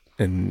airport,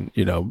 and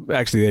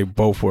actually they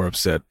both were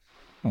upset.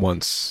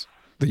 Once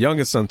the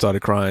youngest son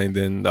started crying,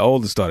 then the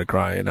oldest started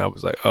crying. I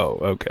was like, oh,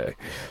 okay,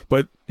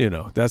 but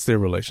that's their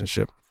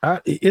relationship.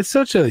 It's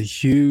such a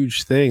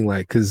huge thing,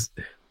 like, because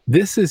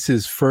this is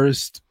his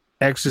first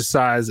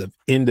exercise of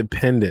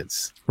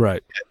independence,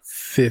 right? At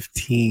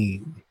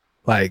 15,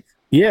 like,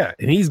 yeah,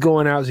 and he's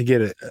going out to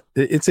get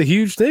it's a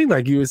huge thing,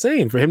 like you were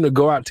saying, for him to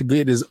go out to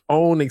get his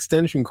own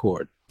extension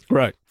cord.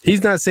 Right.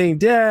 He's not saying,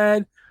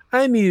 Dad,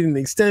 I need an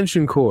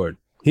extension cord.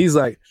 He's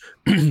like,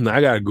 I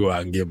gotta go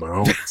out and get my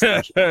own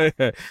extension.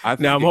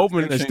 Now I'm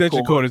hoping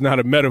extension cord is not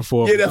a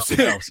metaphor. Yeah, that's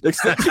it.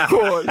 Extension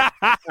cord.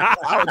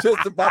 I was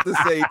just about to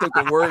say, he took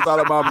the words out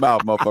of my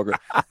mouth, motherfucker.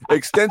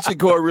 Extension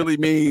cord really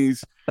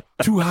means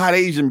two hot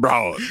Asian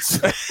broads.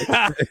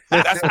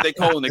 That's what they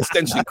call an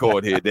extension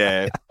cord here,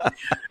 Dad.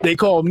 They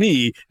call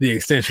me the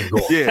extension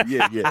cord.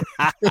 Yeah.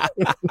 I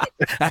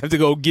have to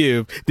go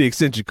give the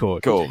extension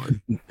cord. Cool.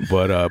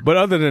 But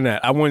other than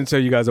that, I want to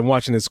tell you guys I'm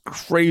watching this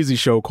crazy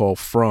show called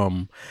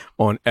From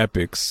on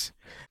Epix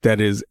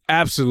that is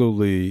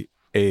absolutely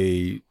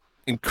a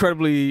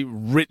incredibly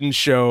written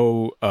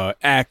show,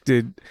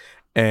 acted,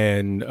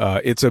 and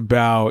it's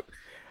about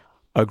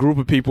a group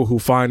of people who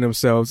find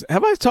themselves.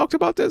 Have I talked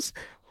about this?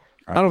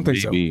 I don't think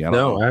so.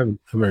 I haven't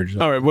heard.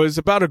 All right. Well, it's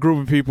about a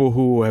group of people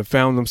who have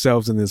found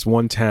themselves in this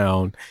one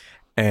town,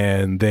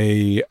 and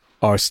they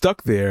are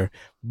stuck there.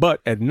 But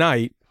at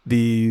night,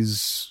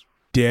 these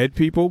dead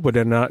people, but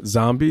they're not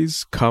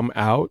zombies, come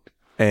out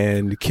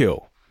and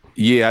kill.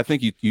 Yeah, I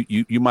think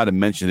you might have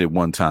mentioned it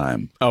one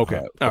time.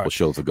 Okay, a couple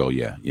shows ago.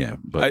 Yeah.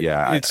 But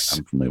I'm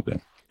familiar with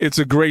it. It's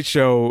a great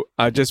show.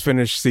 I just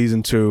finished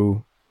season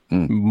 2.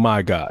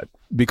 My God.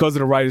 Because of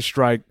the writer's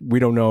strike, we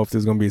don't know if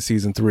there's going to be a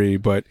season 3,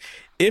 but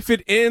if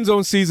it ends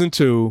on season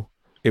 2,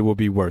 it will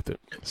be worth it.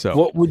 So,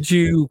 what would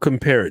you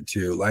compare it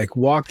to? Like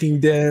Walking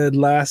Dead,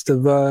 Last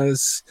of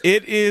Us?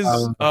 It is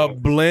a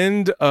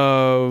blend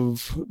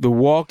of The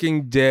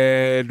Walking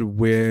Dead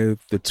with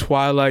the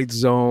Twilight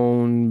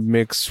Zone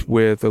mixed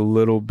with a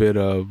little bit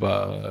of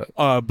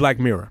Black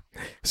Mirror.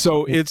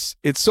 So it's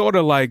sort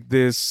of like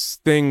this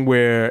thing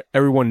where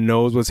everyone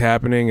knows what's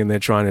happening and they're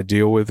trying to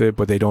deal with it,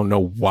 but they don't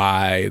know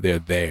why they're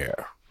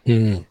there.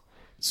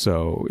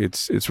 So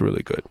it's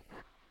really good.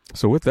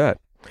 So with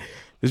that,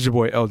 this is your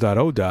boy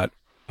L.O.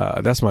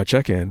 That's my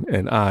check-in,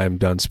 and I'm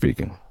done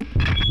speaking.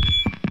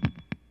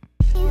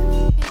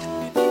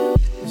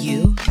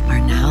 You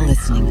are now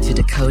listening to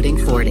Decoding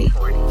 40.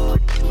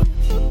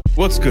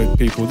 What's good,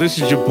 people? This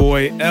is your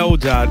boy L.O.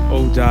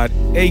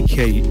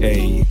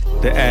 a.k.a.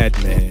 The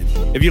Ad Man.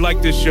 If you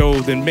like this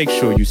show, then make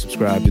sure you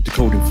subscribe to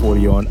Decoding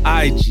 40 on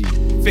IG,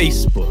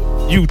 Facebook,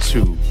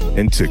 YouTube,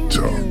 and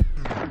TikTok.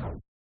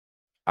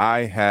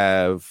 I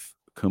have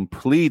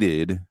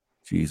completed...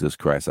 Jesus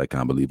Christ, I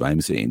can't believe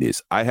I'm saying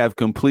this. I have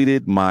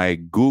completed my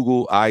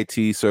Google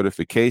IT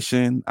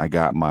certification. I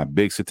got my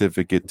big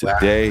certificate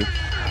today.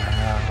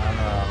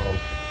 Wow.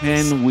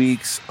 10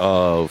 weeks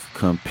of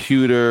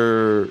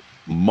computer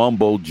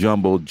mumbo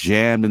jumbo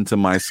jammed into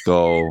my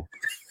skull.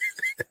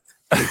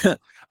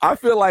 I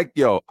feel like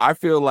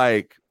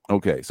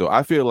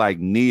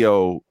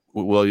Neo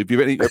well, if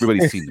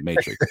everybody's seen The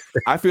Matrix.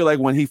 I feel like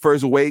when he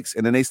first awakes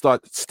and then they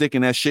start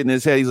sticking that shit in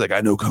his head, he's like,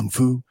 I know Kung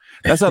Fu.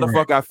 That's how the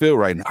fuck I feel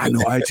right now. I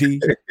know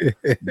IT,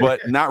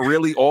 but not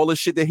really all the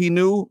shit that he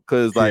knew.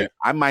 Cause like,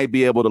 I might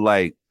be able to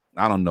like,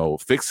 I don't know,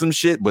 fix some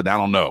shit, but I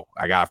don't know.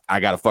 I got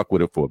to fuck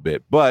with it for a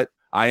bit, but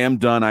I am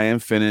done. I am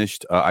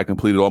finished. I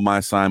completed all my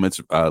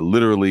assignments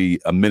literally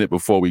a minute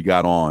before we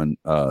got on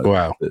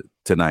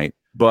tonight.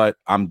 But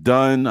I'm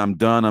done.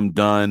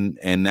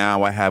 And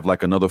now I have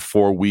like another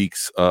 4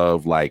 weeks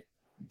of like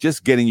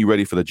just getting you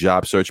ready for the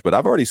job search. But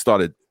I've already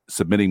started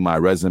submitting my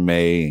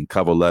resume and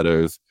cover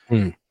letters.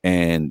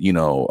 And, you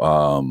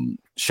know,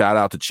 shout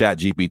out to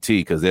ChatGPT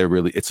because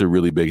it's a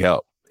really big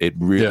help. It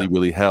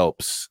really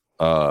helps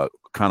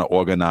kind of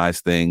organize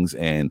things,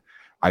 and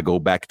I go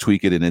back,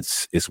 tweak it, and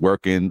it's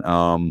working.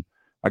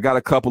 I got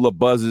a couple of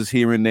buzzes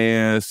here and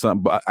there.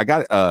 I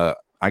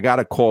got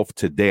a call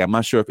today. I'm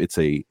not sure if it's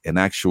an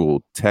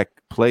actual tech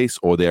place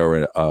or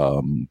they're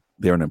an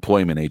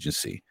employment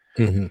agency.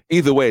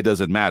 Either way, it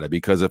doesn't matter,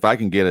 because if I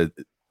can get a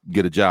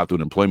job through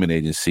an employment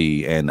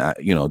agency, and I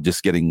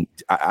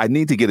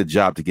need to get a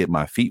job to get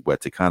my feet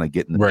wet, to kind of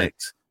get in the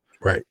mix.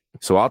 Right.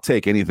 So I'll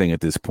take anything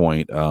at this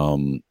point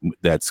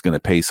that's going to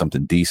pay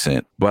something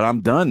decent. But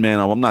I'm done,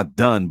 man. I'm not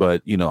done,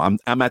 but you know,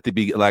 I'm at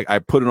the like I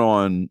put it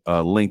on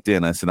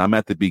LinkedIn. I said I'm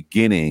at the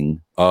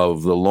beginning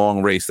of the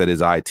long race that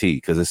is IT,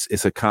 because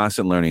it's a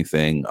constant learning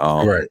thing.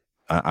 I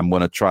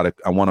want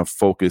to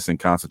focus and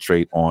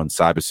concentrate on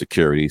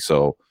cybersecurity.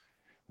 So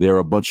there are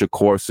a bunch of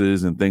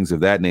courses and things of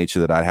that nature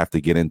that I have to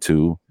get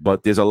into.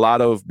 But there's a lot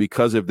of,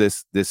 because of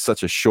there's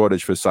such a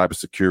shortage for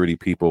cybersecurity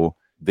people,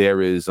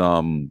 there is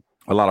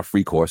a lot of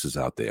free courses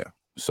out there.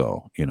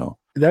 So, you know,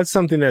 that's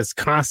something that's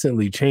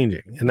constantly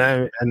changing.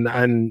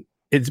 And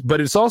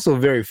it's also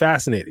very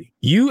fascinating.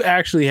 You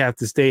actually have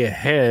to stay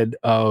ahead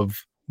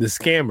of the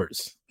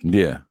scammers.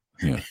 Yeah.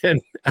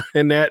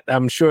 And that,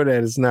 I'm sure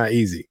that it's not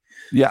easy.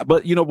 Yeah.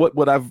 But you know,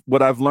 what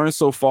I've learned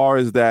so far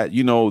is that,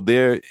 you know,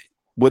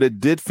 what it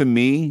did for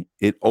me,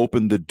 it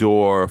opened the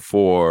door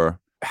for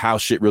how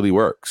shit really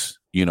works,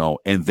 you know,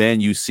 and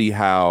then you see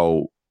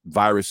how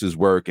viruses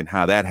work and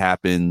how that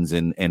happens,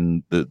 and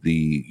the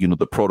you know,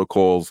 the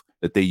protocols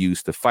that they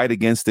use to fight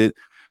against it.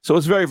 So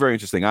it's very, very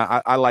interesting.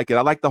 I like it.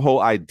 I like the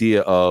whole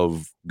idea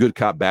of good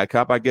cop, bad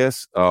cop, I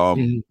guess.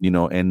 You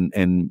know,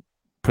 and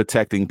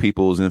protecting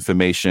people's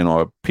information,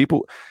 or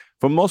people,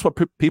 for the most part,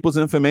 people's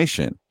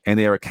information and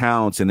their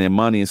accounts and their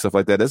money and stuff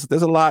like that.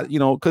 There's a lot, you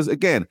know, because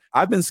again,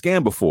 I've been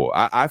scammed before.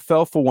 I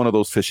fell for one of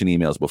those phishing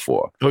emails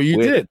before. Oh,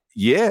 you did?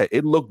 Yeah,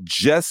 it looked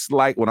just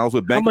like when I was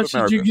with Bank of America.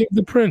 How much did you give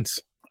the prince?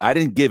 I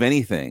didn't give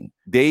anything.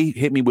 They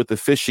hit me with a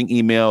phishing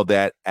email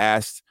that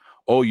asked,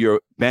 oh,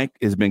 your bank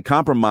has been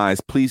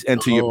compromised. Please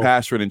enter your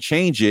password and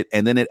change it.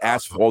 And then it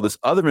asked for all this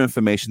other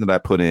information that I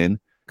put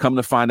in. Come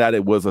to find out,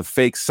 it was a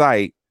fake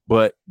site,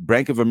 but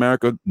Bank of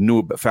America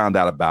found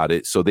out about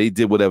it. So they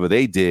did whatever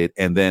they did.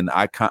 And then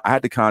I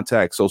had to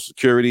contact Social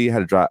Security,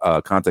 had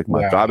to contact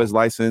my driver's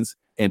license,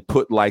 and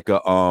put like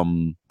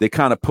they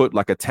kind of put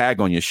like a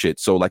tag on your shit.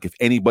 So like if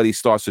anybody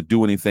starts to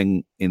do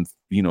anything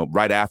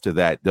right after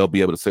that, they'll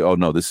be able to say, oh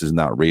no, this is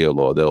not real,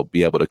 or they'll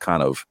be able to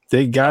kind of.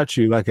 They got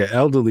you like an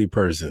elderly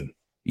person.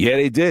 Yeah,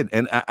 they did.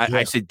 And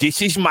I said,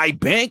 this is my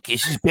bank.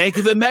 This is Bank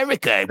of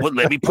America. Well,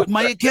 let me put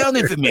my account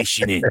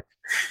information in,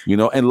 you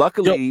know, and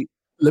luckily.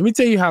 Let me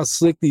tell you how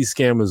slick these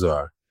scammers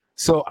are.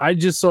 So I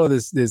just saw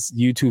this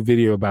YouTube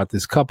video about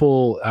this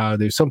couple.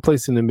 There's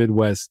someplace in the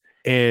Midwest,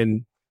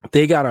 and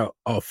they got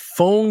a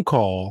phone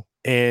call,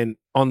 and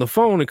on the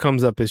phone, it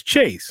comes up as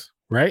Chase,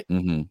 right?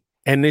 Mm-hmm.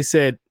 And they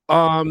said,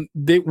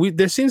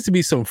 there seems to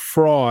be some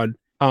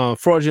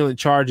fraudulent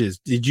charges.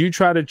 Did you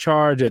try to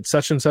charge at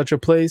such and such a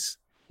place?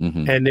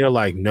 Mm-hmm. And they're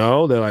like,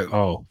 no. They're like,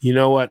 oh, you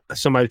know what?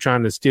 Somebody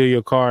trying to steal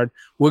your card.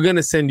 We're going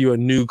to send you a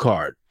new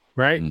card,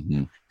 right?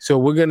 Mm-hmm. So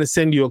we're going to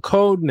send you a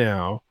code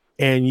now,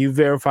 and you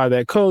verify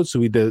that code so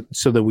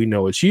that we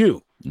know it's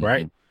you, mm-hmm.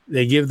 right?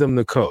 They give them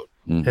the code.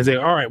 Mm-hmm. And say,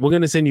 all right, we're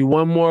going to send you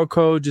one more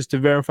code just to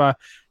verify.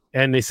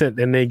 And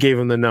they gave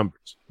them the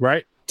numbers,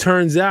 right?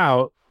 Turns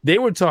out they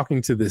were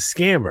talking to the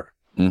scammer.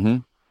 Mm-hmm.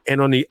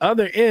 And on the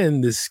other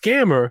end, the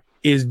scammer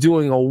is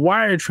doing a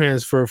wire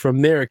transfer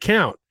from their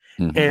account.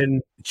 Mm-hmm.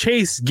 And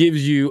Chase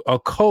gives you a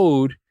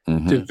code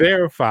mm-hmm. to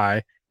verify,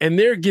 and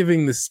they're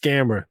giving the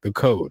scammer the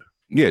code.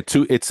 Yeah,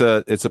 it's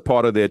a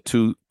part of their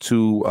two-step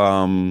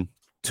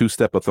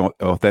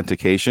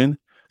authentication.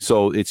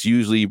 So it's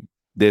usually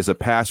there's a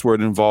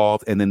password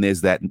involved, and then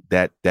there's that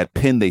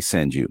PIN they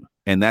send you,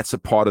 and that's a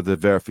part of the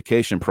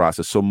verification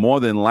process. So more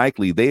than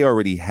likely, they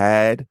already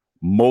had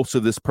most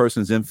of this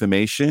person's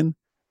information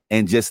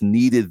and just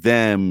needed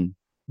them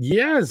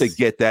to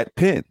get that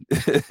PIN.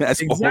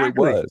 That's all it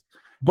was.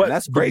 But and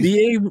that's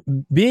crazy.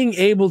 Being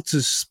able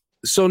to,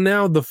 so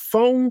now the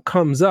phone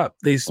comes up.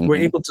 They mm-hmm. were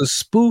able to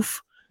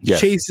spoof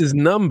Chase's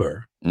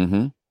number,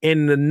 mm-hmm.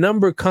 and the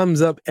number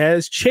comes up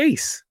as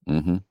Chase.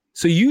 Mm-hmm.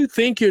 So you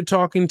think you're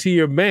talking to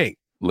your bank.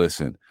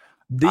 Listen,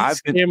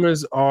 These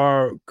cameras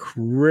are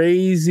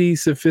crazy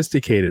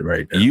sophisticated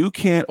right now. You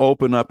can't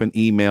open up an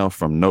email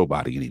from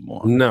nobody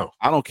anymore. No.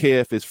 I don't care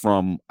if it's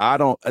from,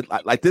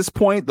 like this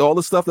point, all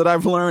the stuff that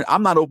I've learned,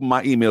 I'm not opening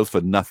my emails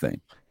for nothing.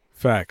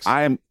 Facts.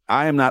 I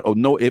am not,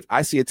 if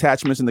I see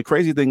attachments, and the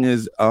crazy thing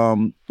is,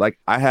 like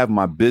I have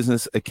my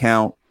business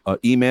account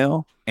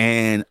email,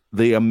 and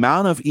the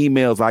amount of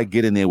emails I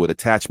get in there with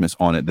attachments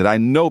on it that I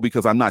know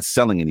because I'm not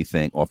selling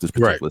anything off this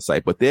particular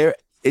site, but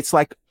it's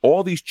like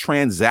all these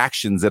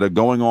transactions that are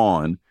going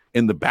on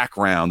in the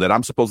background that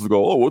I'm supposed to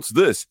go, oh, what's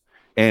this?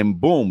 And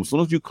boom, as soon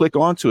as you click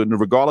onto it, and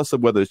regardless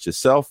of whether it's your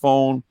cell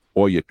phone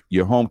or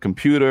your home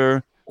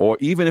computer, or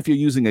even if you're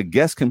using a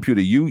guest computer,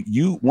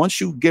 you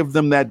once you give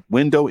them that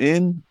window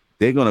in,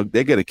 they're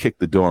gonna kick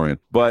the door in.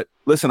 But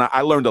listen,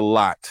 I learned a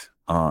lot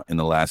in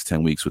the last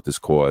 10 weeks with this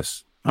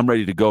course. I'm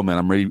ready to go, man.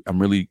 I'm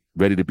really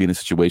ready to be in a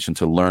situation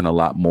to learn a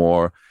lot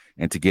more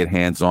and to get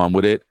hands on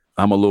with it.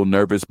 I'm a little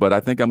nervous, but I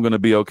think I'm gonna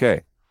be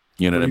okay.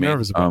 You know what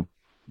I mean?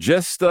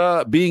 Just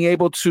being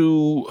able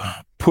to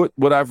put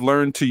what I've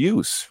learned to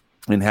use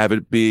and have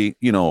it be,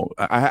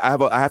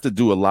 I have to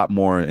do a lot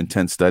more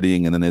intense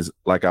studying. And then there's,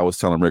 like I was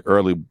telling Rick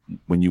early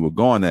when you were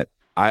gone, that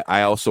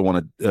I also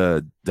want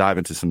to dive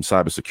into some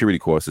cybersecurity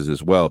courses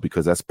as well,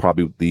 because that's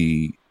probably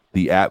the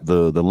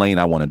lane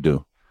I want to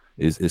do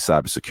is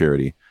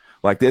cybersecurity.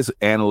 Like there's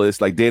analysts,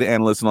 like data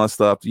analysts and all that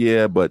stuff.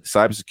 Yeah. But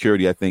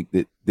cybersecurity, I think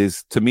that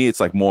to me, it's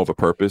like more of a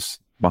purpose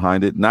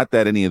behind it. Not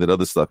that any of that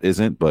other stuff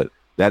isn't, but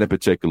that in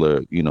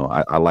particular,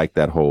 I like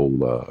that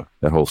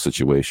whole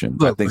situation.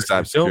 Look, I think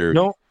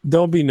cybersecurity.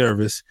 Don't be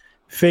nervous.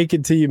 Fake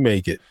it till you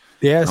make it.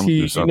 They ask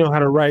you know how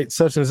to write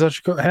such and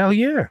such code. Hell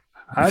yeah.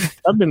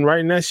 I've been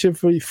writing that shit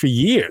for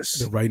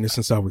years. I've been writing it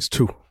since I was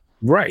 2.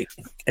 Right.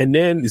 And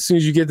then as soon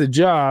as you get the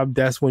job,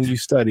 that's when you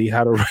study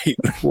how to write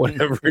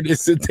whatever it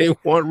is that they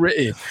want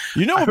written.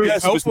 It would be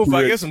helpful if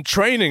I get some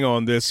training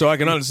on this so I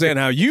can understand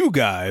how you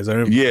guys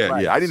are. Yeah.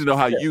 I need to know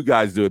how you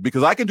guys do it,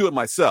 because I can do it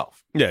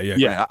myself.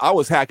 Yeah. I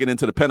was hacking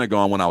into the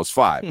Pentagon when I was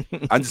 5.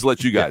 I just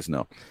let you guys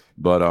know.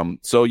 But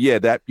so yeah,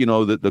 that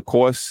the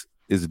course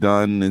is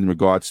done in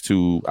regards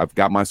to, I've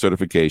got my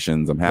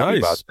certifications. I'm happy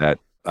about that.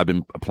 I've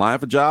been applying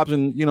for jobs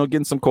and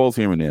getting some calls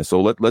here and there.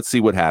 So let's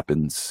see what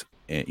happens.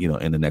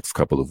 In the next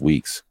couple of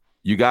weeks.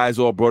 You guys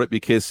all brought up your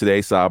kids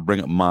today, so I'll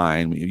bring up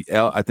mine.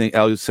 I think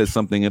Elliot said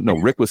something. No,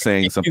 Rick was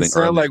saying something. It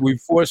sounded like we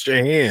forced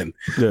your hand.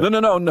 Yeah.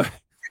 No.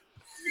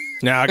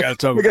 Now I got to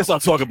talk. I guess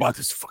I'll talk about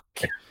this.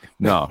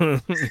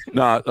 No.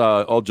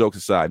 All jokes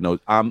aside, no.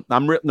 I'm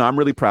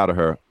really proud of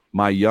her.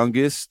 My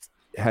youngest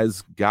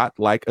has got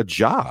like a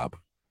job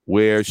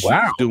where she's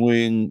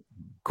doing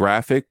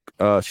graphic.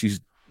 She's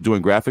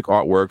doing graphic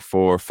artwork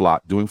for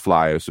doing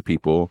flyers for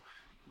people.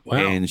 Wow.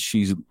 And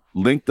she's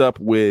linked up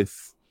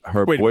with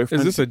her boyfriend.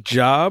 Is this a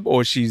job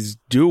or she's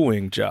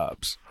doing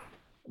jobs?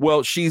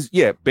 Well, she's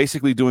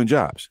basically doing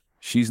jobs.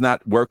 She's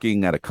not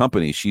working at a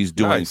company. She's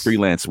doing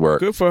freelance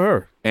work. Good for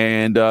her.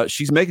 And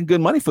she's making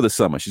good money for the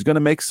summer. She's going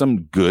to make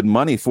some good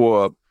money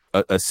for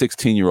a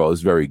 16-year-old.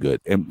 Is very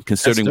good. And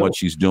considering what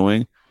she's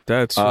doing,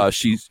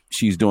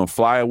 she's doing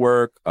flyer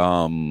work.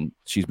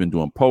 She's been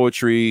doing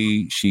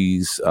poetry.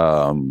 She's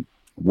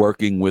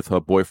working with her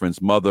boyfriend's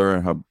mother.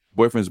 And her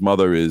boyfriend's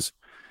mother is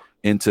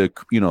into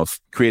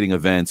creating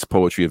events,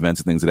 poetry events,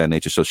 and things of that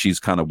nature. So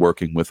she's kind of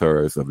working with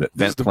her as event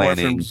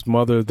planning. Boyfriend's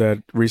mother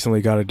that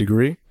recently got a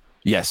degree.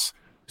 Yes.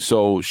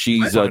 So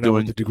she's doing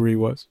what the degree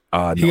was.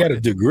 He got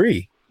a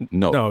degree.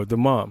 No, the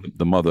mom,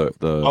 the mother.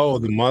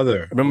 The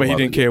mother. Remember, he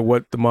didn't care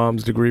what the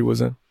mom's degree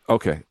was in.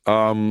 Okay.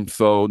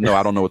 So no,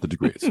 I don't know what the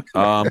degree is.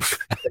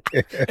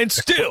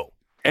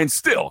 And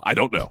still, I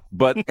don't know.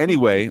 But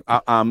anyway,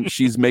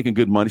 she's making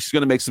good money. She's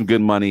going to make some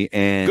good money,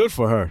 and good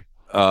for her.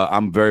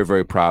 I'm very,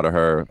 very proud of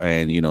her.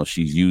 And,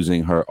 she's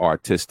using her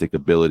artistic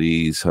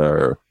abilities,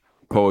 her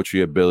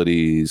poetry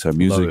abilities, her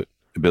music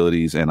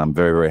abilities. And I'm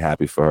very, very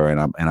happy for her.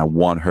 And I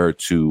want her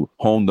to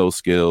hone those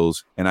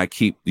skills. And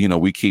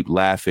we keep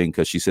laughing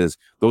because she says,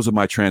 those are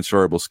my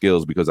transferable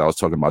skills, because I was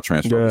talking about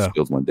transferable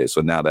skills one day.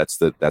 So now that's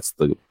the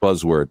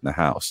buzzword in the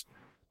house.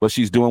 But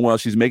she's doing well.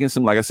 She's making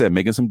some, like I said,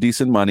 making some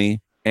decent money.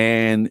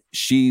 And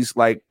she's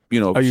like,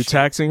 Are you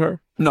taxing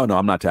her? No,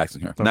 I'm not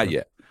taxing her. Okay. Not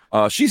yet.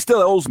 She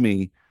still owes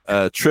me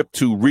a trip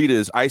to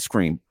Rita's ice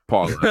cream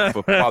parlor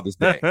for Father's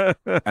Day,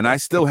 and I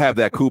still have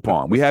that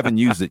coupon. We haven't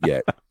used it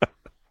yet.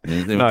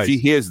 And if she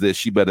hears this,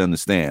 she better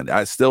understand.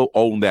 I still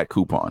own that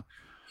coupon.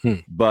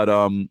 But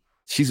I'm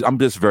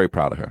just very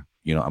proud of her.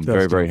 I'm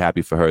very, very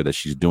happy for her that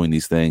she's doing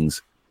these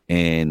things,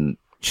 and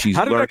she's.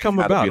 How did that come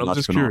about? I'm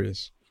just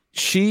curious.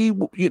 She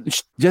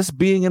just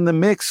being in the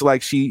mix,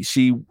 like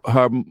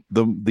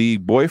the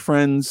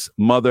boyfriend's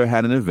mother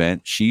had an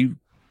event. She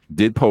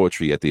did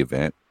poetry at the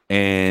event.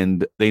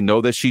 And they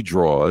know that she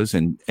draws,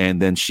 and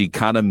then she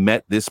kind of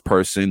met this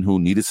person who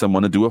needed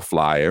someone to do a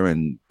flyer,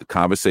 and the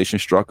conversation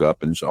struck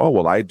up, and she,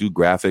 I do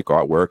graphic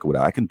artwork,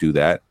 I can do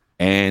that.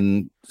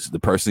 And the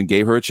person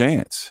gave her a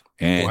chance,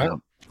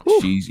 and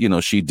she's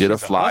she did a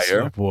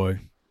flyer. Boy,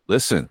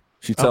 listen,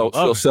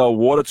 She'll sell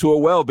water to a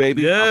well,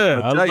 baby.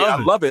 Yeah,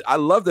 I love it. I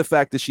love the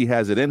fact that she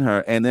has it in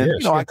her. And then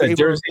I gave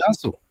her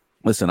hustle.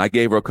 Listen, I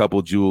gave her a couple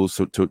of jewels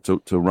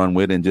to run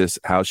with, and just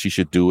how she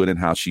should do it and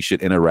how she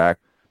should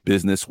interact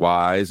business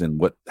wise,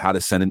 and how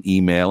to send an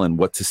email and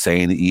what to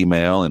say in the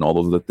email and all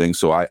those other things.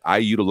 So I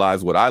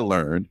utilized what I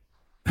learned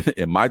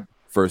in my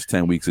first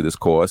 10 weeks of this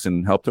course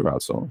and helped her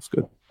out. So it's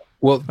good.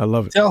 Well, I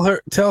love it. Tell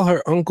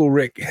her Uncle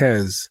Rick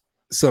has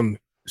some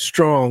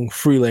strong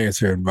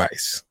freelancer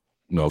advice.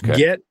 Okay.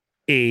 Get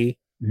a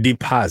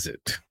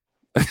deposit.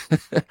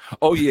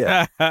 Oh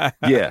yeah.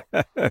 Yeah.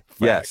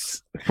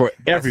 Yes. For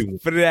everyone.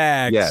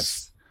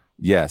 Yes.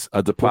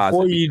 A deposit.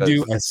 Before you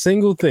do a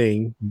single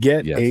thing,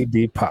 get a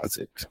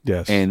deposit.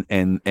 Yes.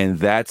 And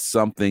that's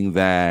something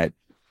that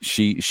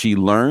she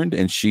learned,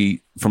 and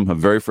she, from her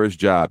very first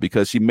job,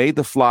 because she made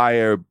the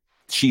flyer,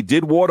 she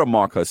did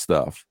watermark her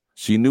stuff.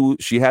 She knew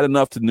she had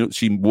enough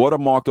she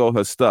watermarked all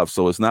her stuff,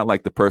 so it's not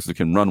like the person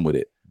can run with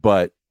it.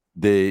 But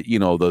the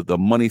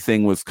money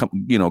thing was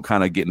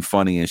kind of getting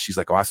funny, and she's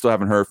like, "Oh, I still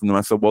haven't heard from them."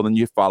 I said, "Well, then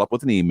you follow up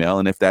with an email,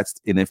 and if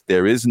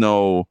there is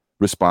no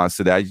response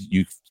to that,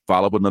 you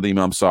follow up with another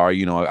email. I'm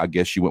sorry, I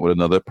guess you went with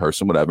another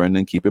person, whatever, and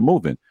then keep it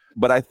moving."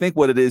 But I think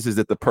what it is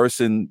that the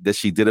person that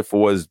she did it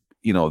for is,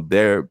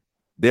 they're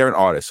an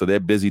artist, so they're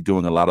busy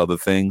doing a lot of other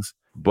things.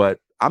 But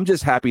I'm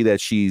just happy that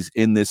she's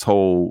in this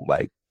whole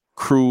like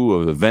crew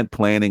of event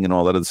planning and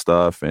all that other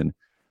stuff, and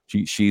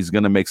she's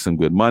gonna make some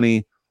good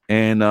money.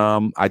 And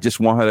I just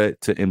want her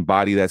to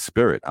embody that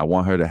spirit. I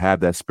want her to have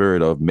that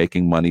spirit of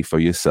making money for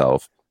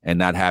yourself and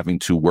not having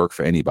to work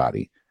for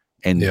anybody.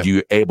 And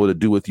you're able to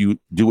do what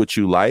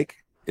you like,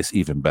 it's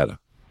even better.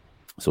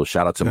 So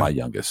shout out to my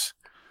youngest.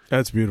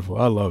 That's beautiful.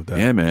 I love that.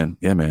 Yeah,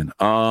 man.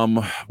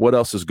 What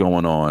else is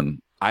going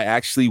on? I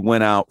actually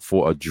went out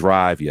for a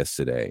drive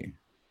yesterday.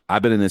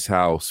 I've been in this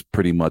house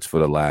pretty much for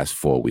the last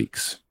 4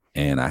 weeks,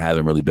 and I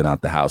haven't really been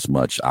out the house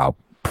much. I'll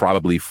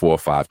probably 4 or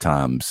 5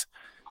 times.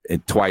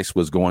 And twice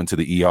was going to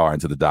the ER and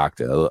to the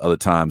doctor. Other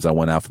times I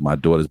went out for my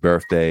daughter's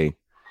birthday,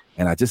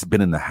 and I just been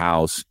in the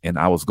house, and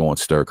I was going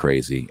stir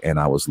crazy, and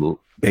I was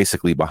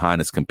basically behind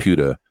this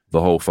computer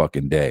the whole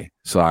fucking day.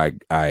 So I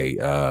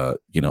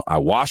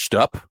washed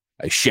up,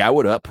 I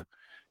showered up,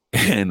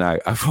 and I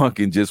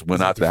fucking just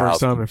went out the house.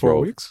 First time in 4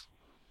 weeks?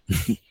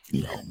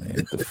 No,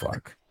 man, what the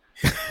fuck?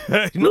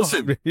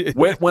 Listen,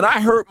 when I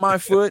hurt my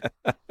foot,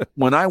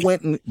 when I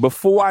went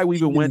before I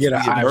even went to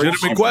the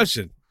legitimate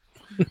question.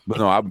 But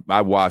no,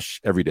 I wash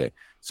every day.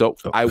 So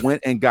I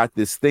went and got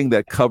this thing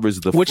that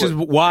covers the Which foot. is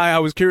why I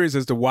was curious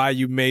as to why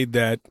you made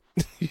that.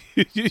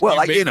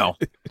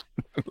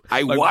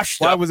 I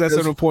washed up. Why was that so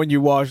important you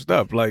washed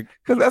up? Like,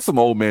 because that's some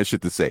old man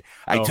shit to say.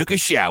 I took a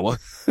shower,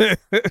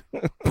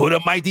 put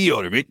on my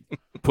deodorant,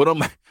 put on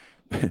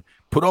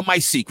my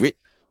secret.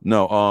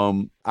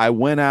 No, I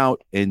went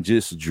out and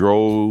just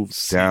drove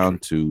down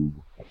to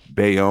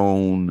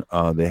Bayonne.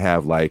 They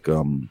have like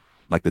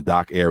the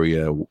dock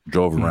area,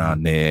 drove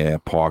around there,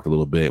 parked a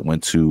little bit,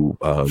 went to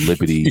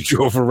Liberty. You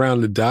drove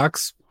around the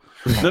docks?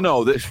 No,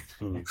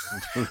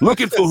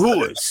 looking for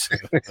whores.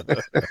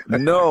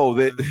 No,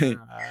 they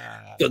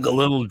took a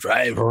little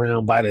drive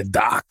around by the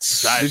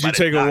docks. Did you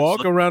take a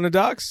walk around the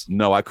docks?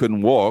 No, I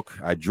couldn't walk.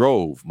 I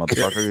drove,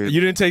 motherfucker. You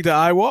didn't take the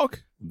I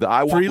walk? The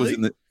I walk was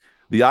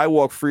the I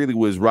walk freely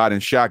was riding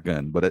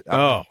shotgun, but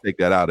I take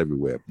that out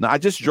everywhere. No, I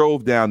just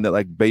drove down that.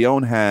 Like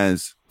Bayonne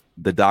has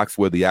the docks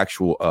where the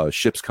actual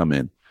ships come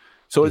in.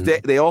 So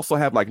they also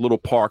have like little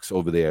parks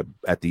over there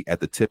at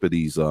the tip of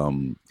these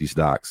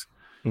docks.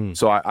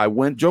 So I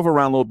drove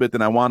around a little bit,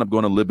 then I wound up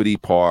going to Liberty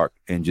Park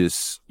and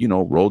just,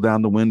 roll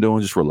down the window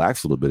and just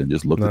relax a little bit and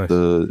just look at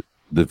the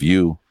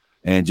view,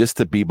 and just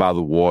to be by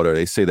the water.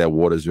 They say that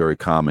water is very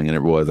calming, and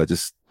it was. I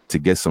just to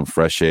get some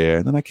fresh air.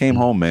 And then I came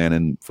home, man,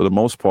 and for the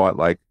most part,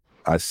 like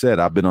I said,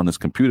 I've been on this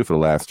computer for the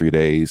last 3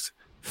 days.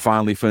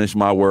 Finally finished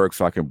my work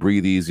so I can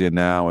breathe easier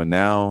now, and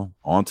now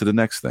on to the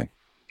next thing.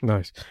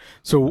 Nice.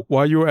 So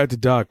while you were at the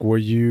dock, were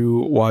you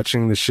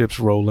watching the ships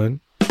roll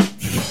in?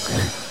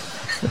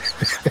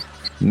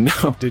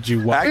 No. Did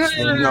you watch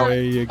them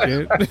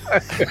again?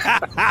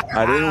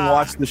 I didn't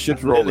watch the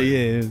ships rolling.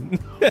 In.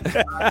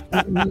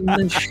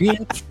 The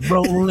ships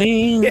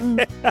rolling.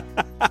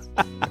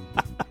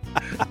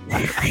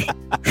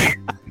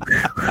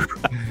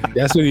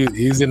 That's what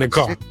he's in the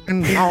car.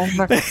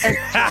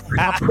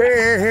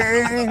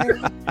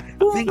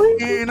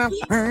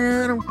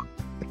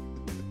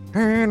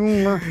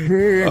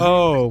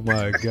 Oh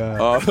my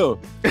god!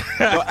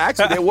 No,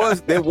 actually,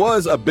 there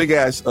was a big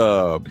ass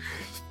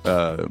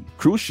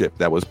cruise ship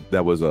that was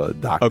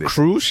docked. A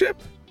cruise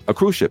ship? A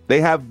cruise ship.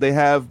 They have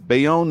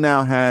Bayonne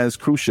now has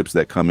cruise ships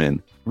that come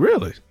in.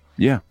 Really?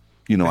 Yeah.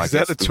 Is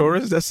that a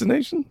tourist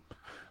destination?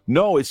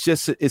 No, it's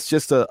just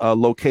a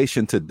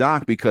location to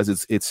dock because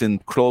it's in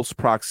close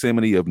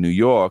proximity of New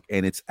York,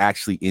 and it's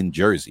actually in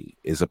Jersey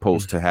as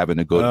opposed to having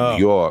to go to New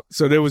York.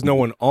 So there was no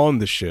one on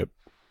the ship.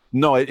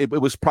 No, it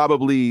was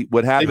probably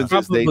what happens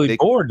is they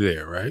board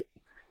there, right?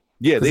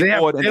 Yeah, they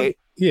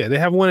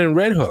have one in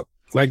Red Hook.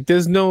 Like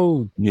there's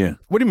no. Yeah.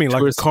 What do you mean,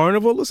 like a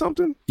carnival or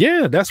something?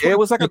 Yeah, that's it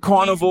was like a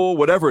carnival,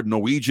 whatever,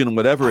 Norwegian,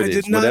 whatever it is.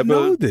 I did not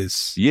know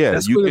this. Yeah,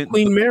 that's where the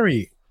Queen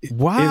Mary.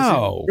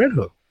 Wow. Red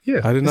Hook.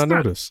 Yeah, I did not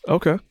know this.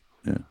 Okay.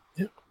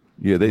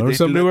 Yeah. They learn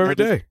something new every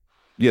day.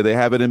 Yeah, they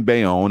have it in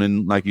Bayonne,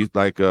 and like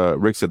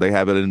Rick said, they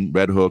have it in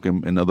Red Hook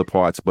and other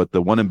parts. But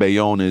the one in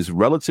Bayonne is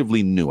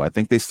relatively new. I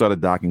think they started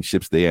docking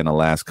ships there in the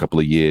last couple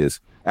of years.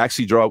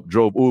 Actually,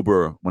 drove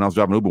Uber when I was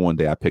driving Uber one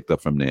day. I picked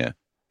up from there,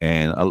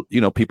 and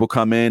people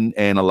come in,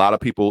 and a lot of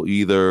people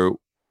either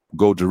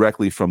go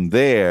directly from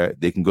there.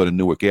 They can go to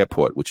Newark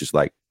Airport, which is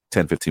like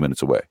 10, 15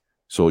 minutes away.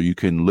 So you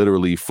can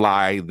literally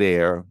fly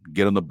there,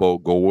 get on the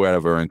boat, go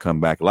wherever, and come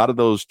back. A lot of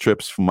those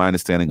trips, from my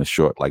understanding, are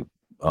short, like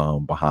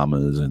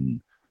Bahamas and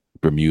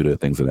Bermuda,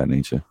 things of that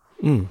nature.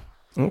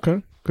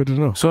 Okay, good to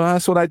know. So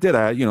that's what I did.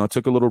 I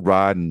took a little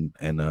ride and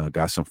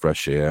got some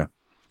fresh air.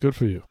 Good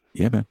for you.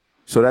 Yeah, man.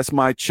 So that's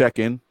my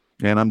check-in,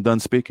 and I'm done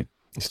speaking.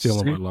 You're still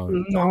on my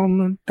line. On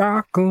the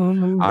dock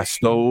I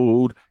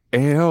stole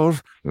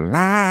L's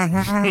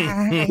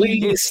line,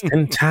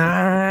 wasting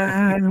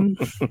time,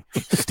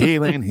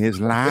 stealing his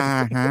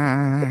lines.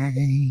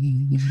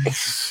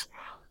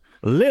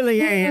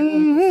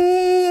 Lillian.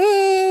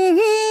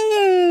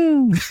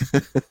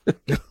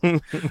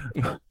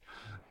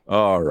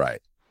 All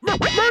right.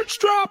 merch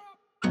drop.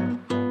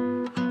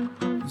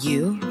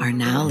 You are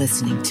now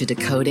listening to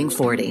Decoding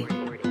 40.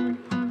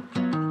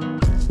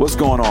 What's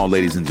going on,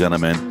 ladies and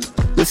gentlemen?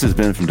 This has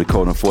been from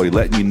Decoding 40,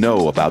 letting you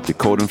know about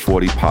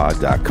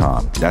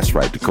decoding40pod.com. That's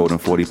right,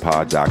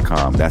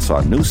 decoding40pod.com. That's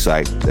our new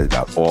site that's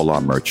got all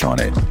our merch on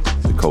it.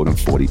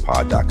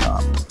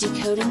 Decoding40pod.com.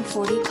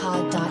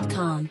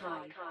 Decoding40pod.com.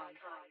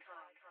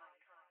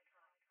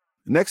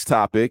 Next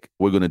topic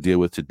we're going to deal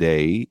with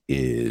today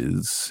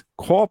is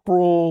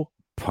corporal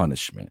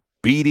punishment.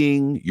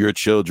 Beating your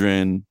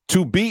children,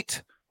 to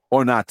beat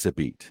or not to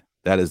beat?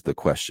 That is the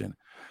question.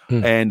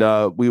 And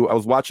I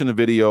was watching a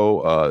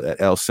video that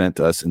El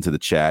sent us into the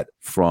chat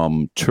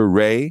from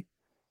Touré.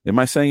 Am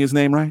I saying his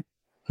name right?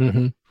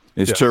 Mm-hmm.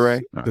 It's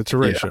Touré? The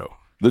Touré Show.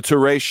 The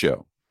Touré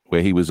Show,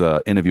 where he was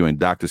interviewing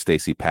Dr.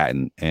 Stacey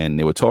Patton, and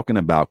they were talking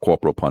about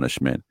corporal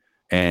punishment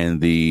and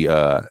the,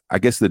 I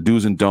guess, the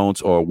do's and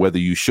don'ts, or whether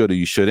you should or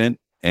you shouldn't.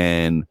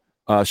 And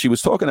she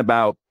was talking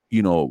about,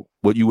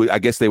 what you would, I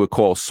guess they would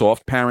call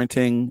soft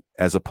parenting,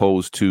 as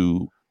opposed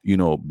to,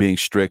 being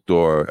strict,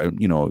 or,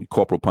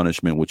 corporal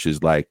punishment, which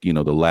is like, the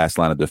last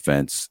line of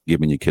defense,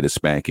 giving your kid a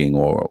spanking,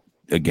 or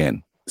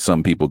again,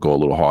 some people go a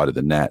little harder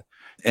than that.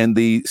 And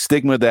the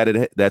stigma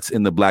that's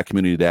in the Black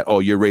community that, oh,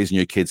 you're raising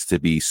your kids to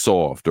be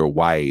soft or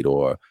white,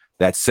 or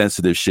that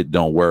sensitive shit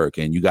don't work,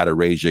 and you got to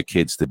raise your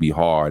kids to be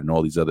hard, and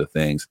all these other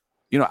things.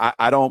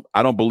 I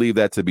don't believe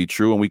that to be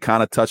true. And we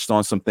kind of touched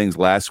on some things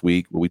last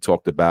week where we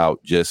talked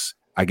about just,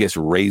 I guess,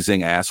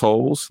 raising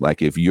assholes.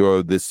 Like, if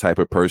you're this type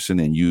of person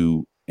and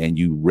you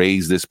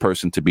raise this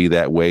person to be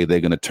that way, they're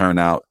going to turn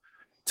out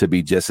to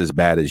be just as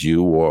bad as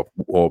you, or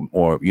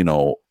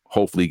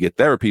hopefully get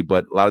therapy.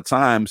 But a lot of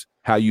times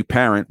how you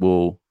parent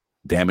will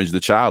damage the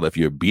child if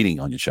you're beating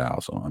on your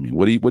child. So, I mean,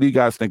 what do you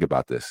guys think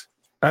about this?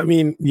 I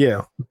mean,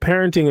 yeah,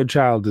 parenting a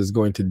child is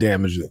going to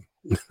damage them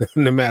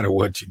no matter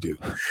what you do.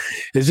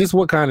 It's just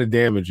what kind of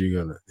damage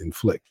you're going to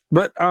inflict.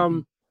 But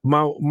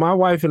my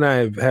wife and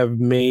I have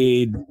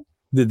made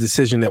the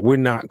decision that we're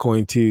not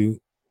going to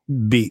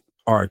beat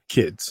our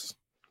kids.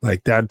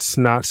 Like, that's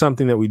not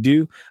something that we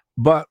do.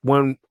 But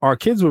when our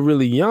kids were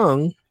really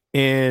young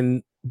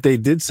and they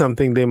did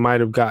something, they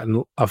might have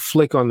gotten a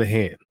flick on the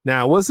hand.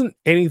 Now, it wasn't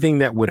anything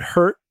that would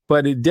hurt,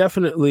 but it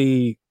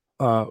definitely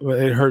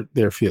it hurt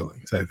their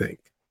feelings, I think,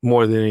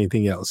 more than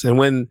anything else. And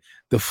when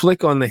the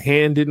flick on the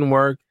hand didn't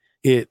work,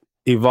 it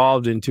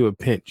evolved into a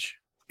pinch.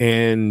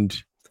 And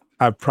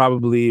I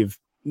probably have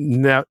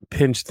not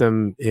pinched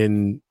them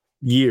in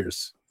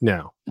years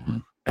now. Mm-hmm.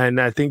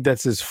 And I think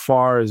that's as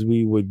far as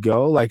we would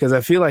go. Like, because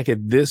I feel like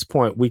at this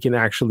point, we can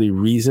actually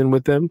reason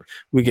with them.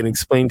 We can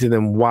explain to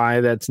them why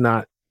that's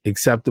not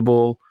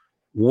acceptable,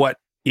 what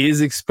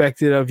is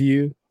expected of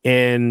you.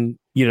 And,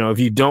 if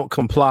you don't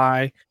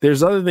comply,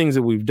 there's other things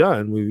that we've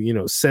done. We,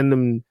 send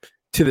them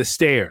to the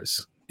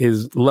stairs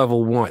is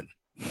level 1,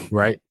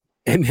 right?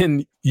 And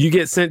then you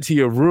get sent to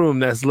your room,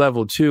 that's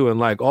level 2. And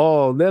like,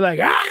 oh, they're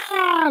like,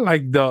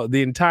 like the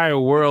entire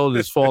world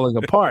is falling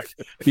apart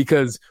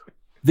because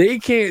they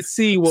can't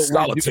see what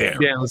we're doing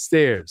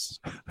downstairs,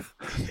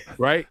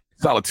 right?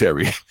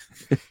 Solitary.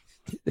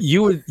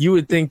 You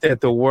would think that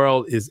the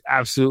world is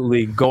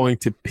absolutely going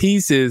to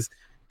pieces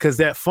because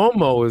that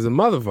FOMO is a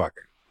motherfucker.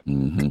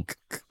 Mm-hmm.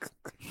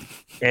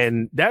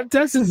 And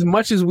that's as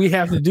much as we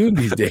have to do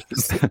these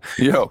days.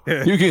 Yo,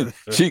 your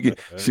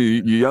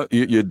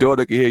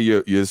daughter can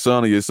hear your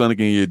son, or your son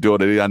can hear your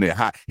daughter. They down there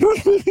hot.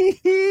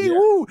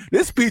 Woo,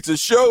 this pizza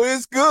sure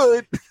is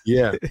good.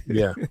 Yeah.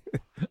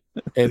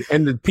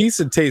 And the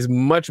pizza tastes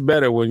much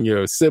better when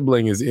your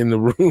sibling is in the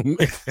room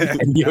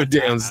and you're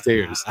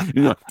downstairs.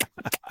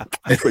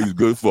 It's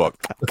good fuck.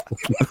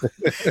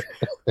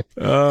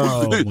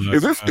 Oh,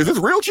 is this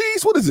real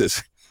cheese? What is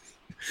this?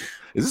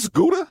 Is this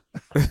Gouda?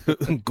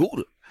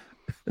 Gouda.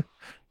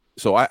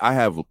 So I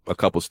have a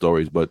couple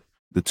stories, but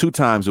the 2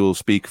 times it will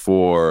speak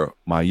for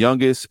my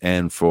youngest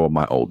and for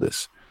my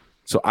oldest.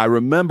 So I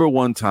remember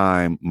one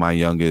time my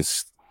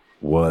youngest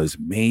was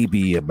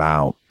maybe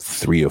about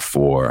 3 or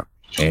 4,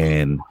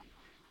 and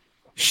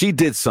she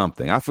did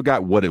something. I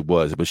forgot what it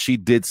was, but she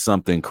did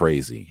something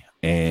crazy.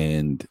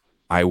 And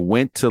I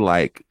went to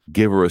like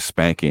give her a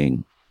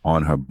spanking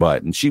on her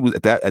butt. And she was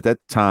at that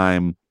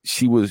time,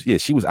 she was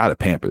out of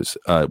Pampers,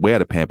 way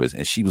out of Pampers.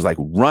 And she was like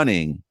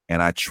running,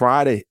 and I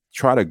try to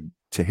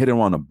hit her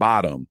on the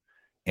bottom.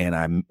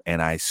 And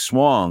I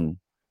swung,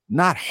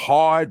 not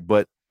hard,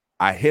 but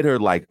I hit her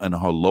like on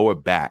her lower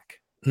back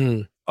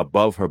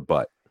above her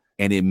butt.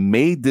 And it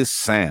made this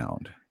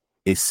sound.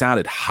 It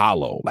sounded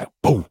hollow, like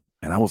boom.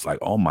 And I was like,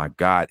 oh my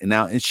God. And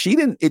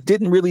it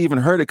didn't really even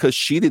hurt it, because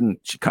she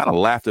kind of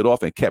laughed it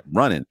off and kept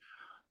running.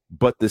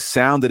 But the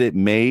sound that it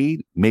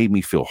made me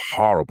feel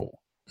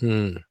horrible.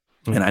 And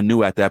I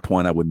knew at that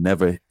point I would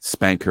never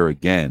spank her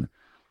again.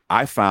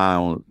 I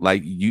found,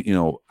 like,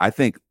 I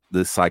think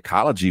the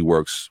psychology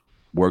works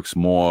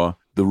more.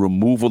 The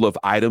removal of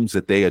items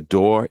that they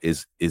adore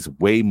is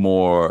way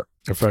more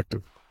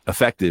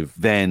effective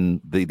than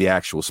the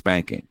actual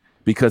spanking,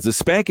 because the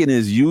spanking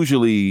is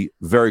usually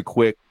very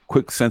quick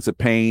sense of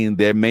pain.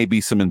 There may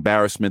be some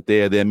embarrassment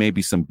there may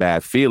be some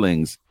bad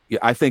feelings.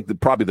 I think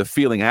probably the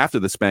feeling after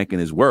the spanking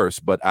is worse.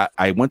 But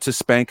I went to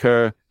spank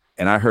her,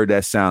 and I heard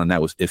that sound, and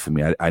that was it for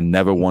me. I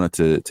never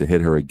wanted to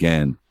hit her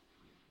again.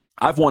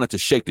 I've wanted to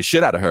shake the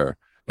shit out of her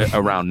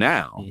around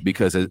now,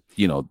 because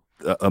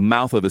a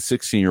mouth of a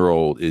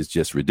 16-year-old is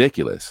just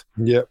ridiculous.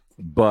 Yep.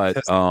 But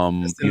that's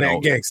that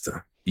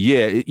gangster.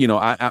 Yeah,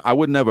 I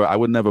would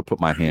never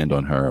put my hand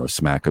on her or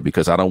smack her,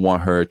 because I don't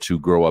want her to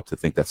grow up to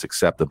think that's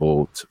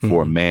acceptable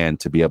for a man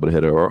to be able to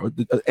hit her, or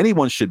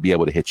anyone should be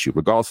able to hit you,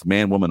 regardless of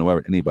man, woman,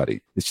 or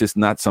anybody. It's just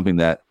not something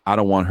that I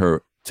don't want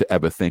her to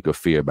ever think or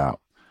fear about.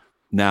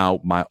 Now,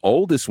 my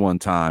oldest one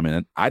time,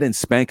 and I didn't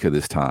spank her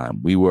this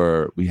time. We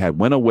had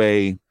went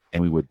away,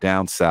 and we were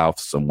down south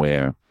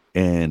somewhere,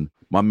 and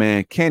my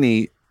man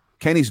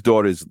Kenny's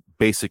daughters,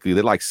 basically,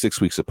 they're like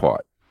 6 weeks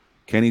apart.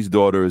 Kenny's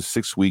daughter is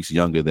 6 weeks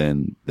younger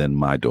than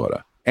my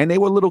daughter. And they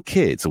were little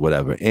kids or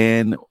whatever.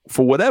 And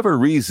for whatever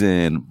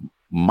reason,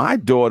 my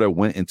daughter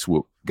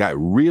got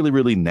really,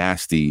 really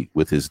nasty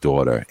with his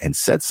daughter and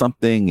said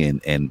something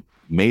and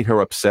made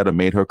her upset or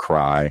made her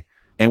cry,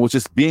 and was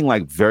just being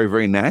like very,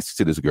 very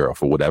nasty to this girl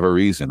for whatever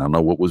reason. I don't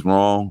know what was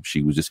wrong.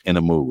 She was just in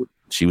a mood.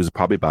 She was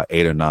probably about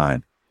 8 or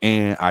 9.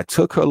 And I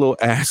took her little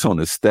ass on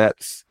the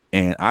steps,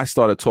 and I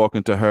started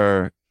talking to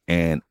her,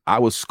 and I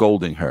was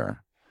scolding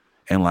her.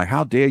 And like,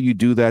 how dare you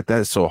do that?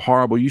 That's so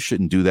horrible. You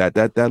shouldn't do that.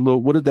 That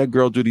little, what did that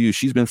girl do to you?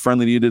 She's been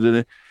friendly to you. Da, da,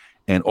 da.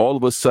 And all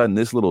of a sudden,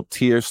 this little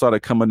tear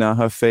started coming down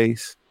her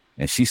face,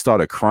 and she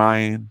started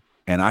crying.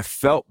 And I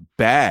felt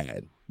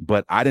bad,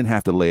 but I didn't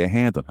have to lay a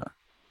hand on her,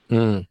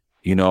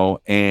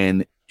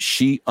 and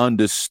she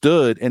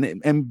understood.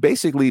 And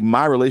basically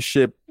my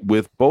relationship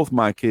with both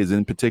my kids,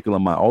 in particular,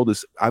 my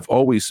oldest, it's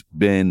always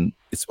been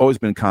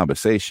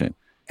conversation.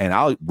 And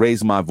I'll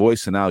raise my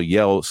voice and I'll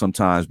yell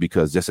sometimes,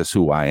 because that's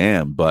who I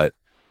am. But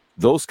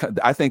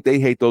I think they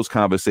hate those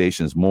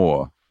conversations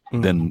more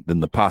than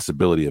the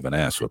possibility of an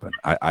ass whipping.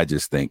 I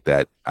just think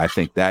that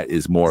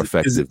is more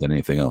effective than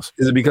anything else.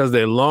 Is it because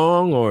they're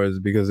long, or is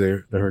it because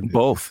they're hurting?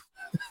 Both.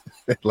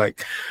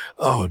 Like,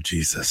 oh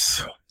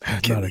Jesus,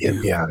 get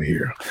me out of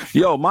here.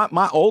 Yo,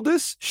 my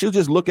oldest, she'll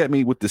just look at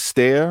me with the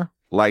stare,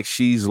 like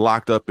she's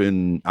locked up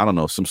in, I don't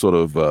know, some sort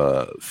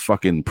of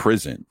fucking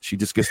prison. She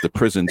just gets the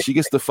prison. She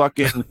gets the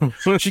fucking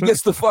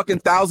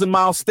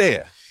 1,000-mile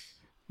stare.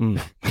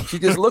 She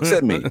just looks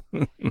at me,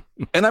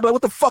 and I'm like,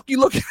 "What the fuck you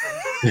looking?"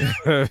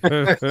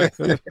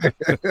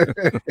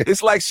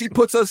 It's like she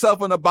puts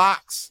herself in a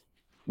box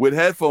with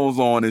headphones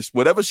on, and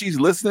whatever she's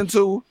listening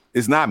to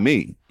is not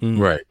me.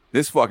 Right.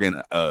 This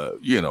fucking,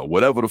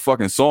 whatever the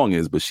fucking song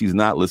is, but she's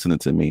not listening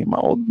to me.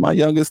 My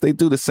youngest, they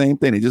do the same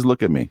thing. They just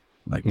look at me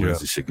like,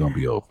 when's this shit gonna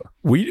be over?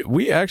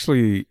 We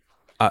actually,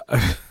 I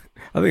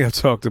think I've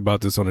talked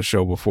about this on the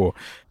show before.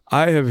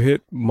 I have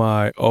hit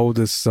my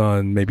oldest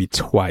son maybe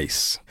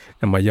twice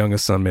and my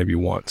youngest son maybe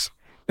once.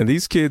 And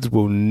these kids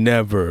will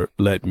never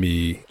let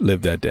me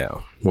live that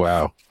down.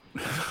 Wow.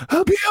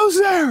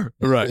 Abuser!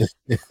 Right.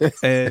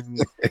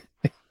 And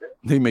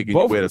they make you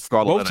wear the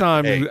scarlet. Both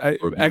times,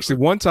 actually,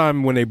 one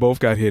time when they both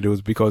got hit, it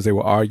was because they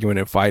were arguing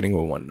and fighting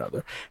with one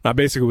another. And I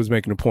basically was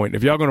making a point,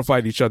 if y'all going to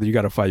fight each other, you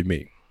got to fight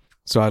me.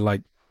 So I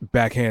like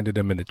backhanded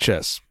them in the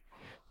chest.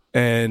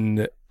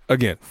 And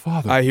again,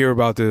 I hear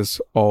about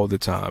this all the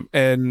time.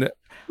 And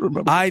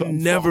I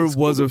never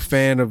was a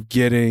fan of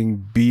getting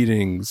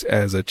beatings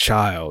as a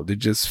child. It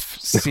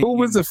just seemed... Who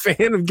was a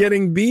fan of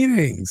getting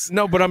beatings?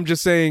 No, but I'm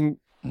just saying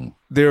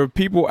there are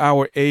people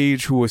our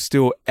age who are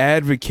still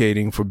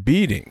advocating for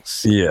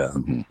beatings. Yeah,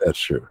 that's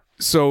true.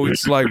 So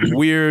it's like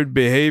weird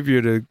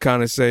behavior to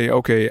kind of say,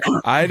 okay,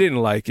 I didn't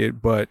like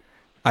it, but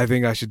I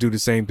think I should do the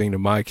same thing to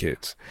my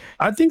kids.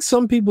 I think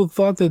some people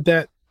thought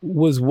that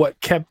was what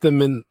kept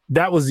them in.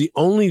 That was the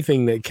only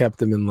thing that kept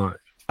them in line.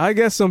 I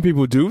guess some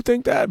people do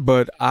think that,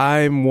 but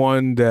I'm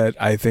one that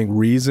I think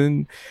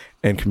reason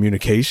and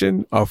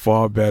communication are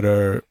far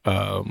better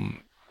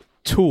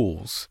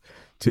tools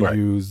to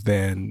use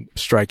than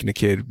striking a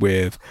kid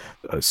with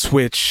a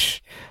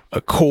switch, a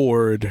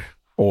cord,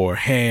 or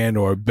hand,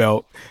 or a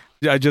belt.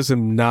 I just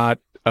am not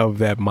of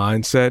that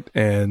mindset,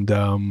 and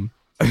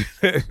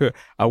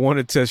I want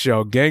to test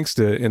y'all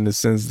gangster in the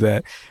sense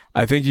that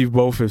I think you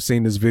both have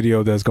seen this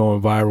video that's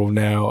going viral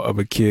now of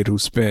a kid who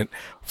spent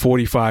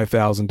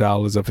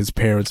 $45,000 of his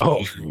parents'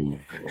 money.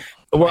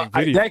 Well,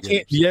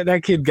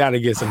 that kid got to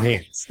get some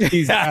hands.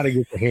 He's got to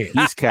get the hands.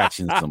 He's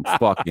catching some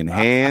fucking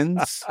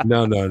hands.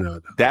 No.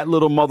 That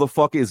little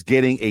motherfucker is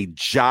getting a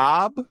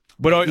job.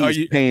 But are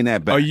you paying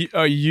that back?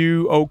 Are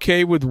you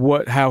okay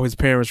with how his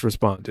parents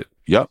responded?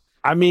 Yep.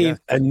 I mean,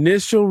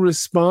 initial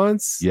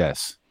response.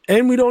 Yes.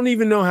 And we don't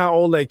even know how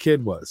old that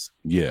kid was.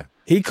 Yeah.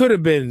 He could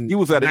have been. He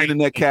was at an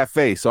internet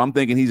cafe, so I'm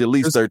thinking he's at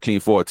least 13,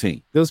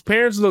 14. Those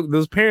parents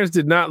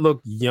did not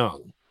look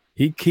young.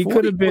 He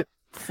could have been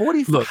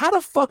 40. Look, how the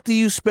fuck do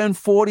you spend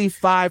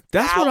 $45,000?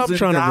 That's what I'm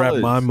trying to wrap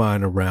my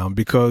mind around,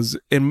 because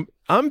I'm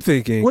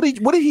thinking, what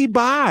did he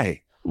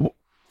buy?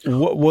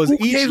 What was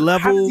each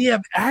level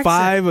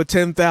 $5,000 or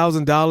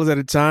 $10,000 at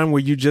a time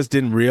where you just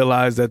didn't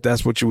realize that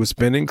that's what you were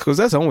spending? Because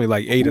that's only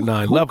like 8 or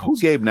 9 levels.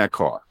 Who gave him that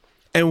car?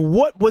 And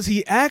what was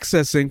he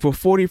accessing for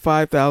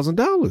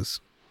 $45,000?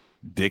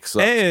 Dick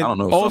sucks. And I don't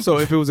know. Also,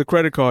 if it was a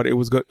credit card, it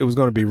was going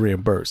to be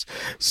reimbursed.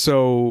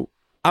 So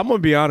I'm going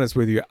to be honest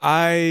with you.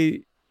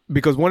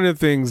 Because one of the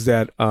things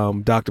that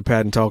Dr.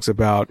 Patton talks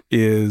about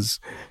is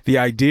the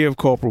idea of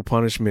corporal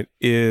punishment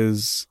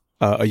is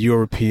a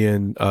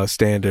European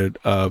standard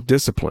of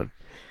discipline.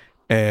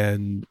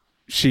 And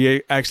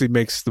she actually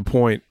makes the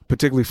point,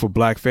 particularly for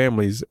black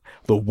families,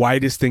 the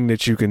whitest thing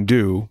that you can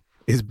do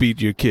is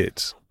beat your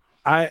kids.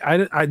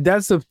 I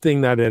that's the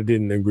thing that I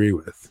didn't agree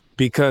with,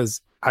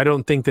 because I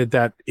don't think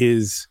that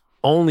is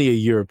only a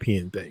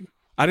European thing.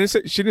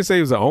 She didn't say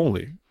it was the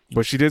only,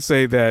 but she did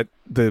say that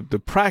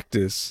the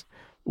practice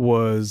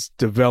was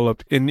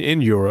developed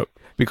in Europe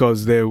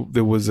because there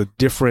was a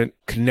different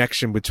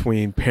connection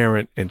between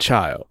parent and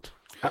child.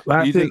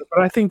 But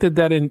I think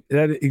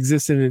that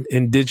exists in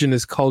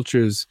indigenous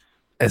cultures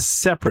as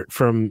separate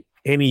from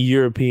any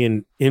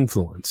European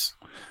influence.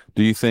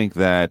 Do you think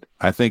that?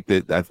 I think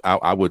that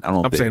I would. I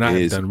don't. I'm saying I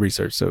haven't done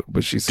research,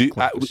 but she's.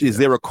 Is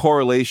there a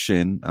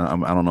correlation? I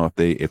don't know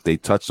if they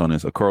touched on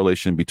this. A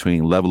correlation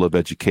between level of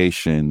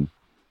education,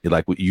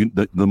 like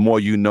the more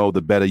you know,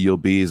 the better you'll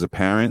be as a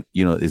parent.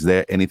 You know, is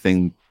there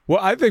anything? Well,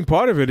 I think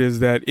part of it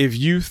is that if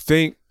you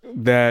think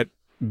that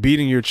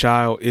beating your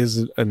child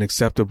is an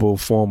acceptable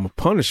form of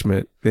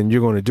punishment, then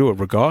you're going to do it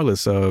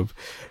regardless of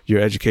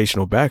your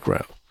educational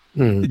background.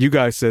 You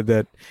guys said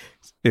that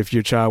if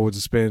your child was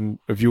to spend,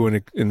 if you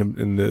were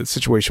in the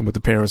situation with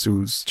the parents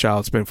whose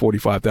child spent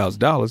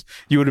 $45,000,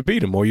 you would have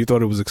beat him, or you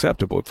thought it was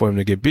acceptable for him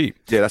to get beat.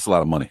 Yeah, that's a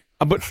lot of money.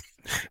 But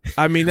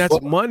I mean, that's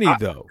money,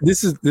 though.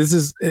 This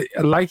is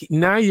like,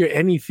 now you're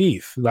any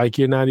thief. Like,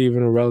 you're not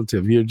even a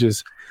relative. You're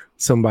just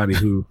somebody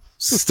who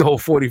stole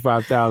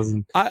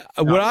 $45,000.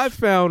 What I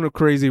found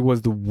crazy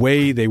was the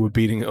way they were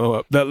beating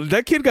up.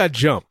 That kid got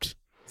jumped.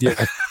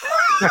 Yeah.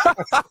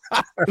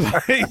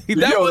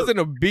 That wasn't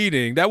a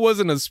beating. That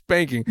wasn't a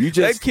spanking.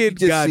 That kid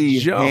got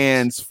jumped.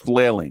 Hands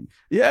flailing.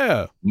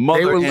 Yeah.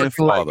 Mother and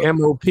father. Like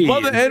MOP.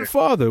 Mother and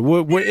father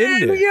were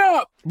in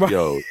there.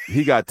 Yo,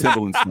 he got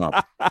Timberland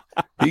stomped.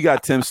 He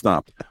got Tim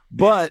stomped.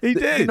 But he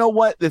did. You know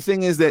what? The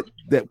thing is that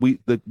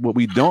what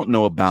we don't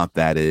know about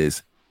that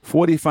is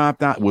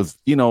 45,000 was,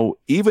 you know,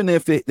 even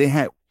if they're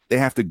going to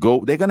have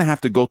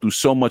to go through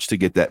so much to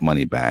get that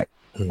money back.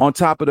 On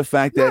top of the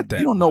fact that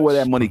you don't know where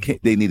that money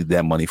they needed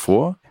that money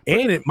for.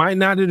 And it might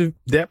not have,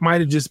 that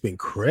might have just been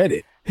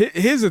credit.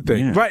 Here's the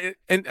thing, right?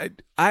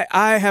 And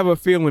I have a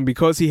feeling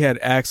because he had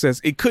access,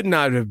 it could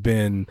not have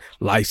been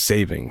life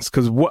savings.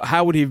 Because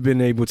how would he have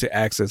been able to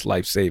access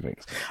life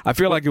savings? I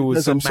feel like it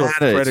was some sort of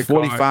credit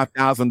card. It's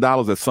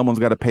 $45,000 that someone's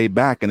got to pay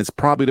back, and it's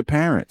probably the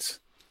parents.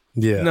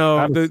 Yeah.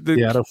 No,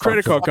 the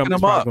credit card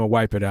company's probably going to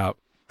wipe it out.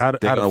 They're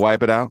going to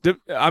wipe it out?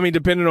 I mean,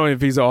 depending on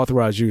if he's an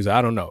authorized user.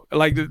 I don't know.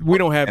 Like, we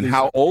don't have... And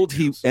how old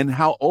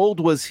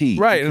was he?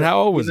 Right, and how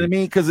old was he? I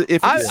mean, because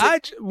if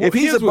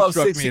he's above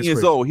 16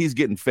 years old, he's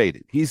getting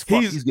faded. He's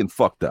getting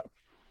fucked up.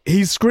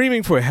 He's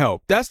screaming for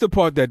help. That's the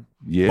part that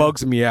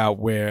bugs me out,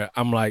 where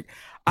I'm like,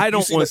 I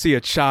don't want to see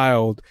a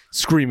child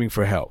screaming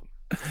for help.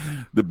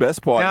 The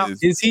best part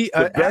is he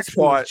the best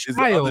part is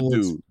the other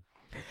dude.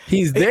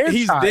 He's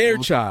their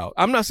child.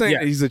 I'm not saying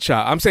that he's a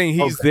child. I'm saying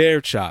he's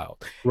their child.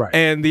 Right.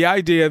 And the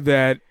idea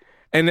that,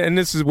 and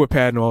this is what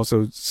Patton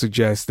also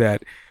suggests,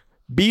 that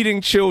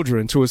beating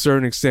children to a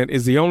certain extent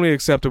is the only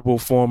acceptable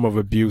form of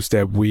abuse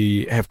that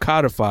we have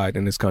codified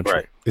in this country.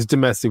 Right. It's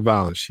domestic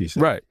violence, she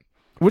said. Right.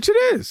 Which it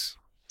is.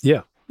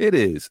 Yeah. It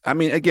is. I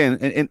mean, again,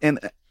 and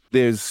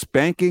there's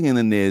spanking and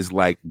then there's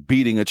like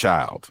beating a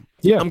child.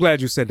 Yeah. I'm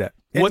glad you said that.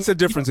 What's the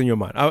difference in your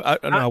mind?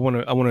 I want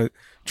to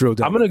drill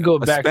down. I'm going to go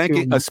back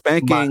to a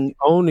spanking, my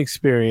own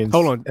experience.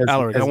 Hold on,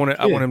 Alaric. I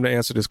want him to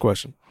answer this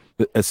question.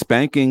 A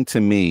spanking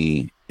to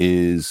me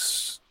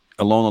is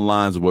along the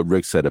lines of what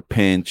Rick said, a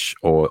pinch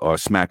or a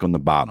smack on the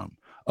bottom.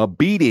 A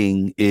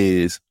beating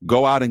is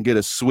go out and get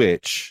a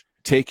switch,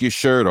 take your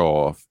shirt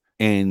off,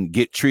 and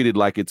get treated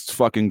like it's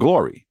fucking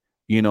glory.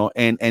 You know,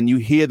 and you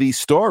hear these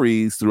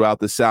stories throughout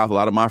the South. A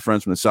lot of my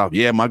friends from the South,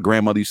 yeah, my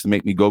grandmother used to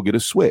make me go get a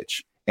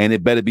switch. And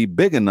it better be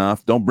big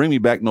enough. Don't bring me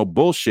back no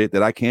bullshit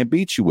that I can't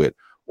beat you with.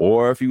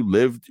 Or if you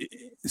lived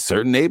in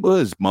certain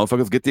neighborhoods,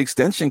 motherfuckers get the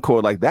extension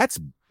cord. Like that's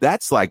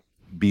like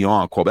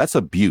beyond cord. That's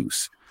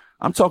abuse.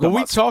 I'm talking about.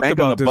 We talked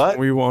about this when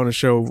we were on the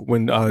show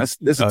when this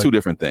is two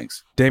different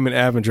things. Damon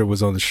Avenger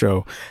was on the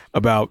show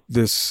about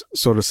this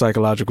sort of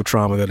psychological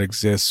trauma that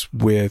exists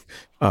with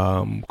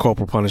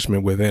corporal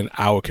punishment within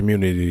our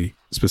community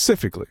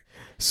specifically.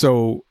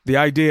 So the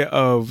idea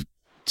of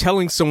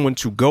telling someone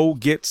to go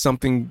get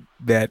something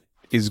that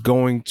is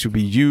going to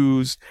be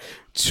used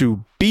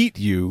to beat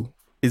you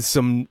is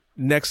some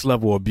next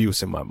level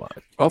abuse in my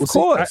mind. Of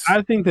course.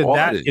 I think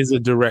that is a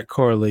direct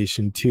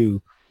correlation to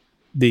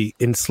the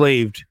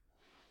enslaved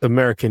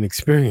American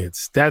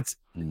experience. That's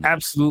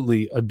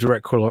absolutely a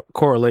direct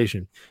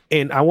correlation.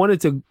 And I wanted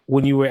to,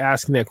 when you were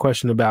asking that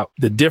question about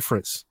the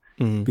difference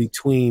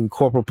between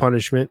corporal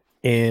punishment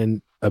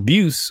and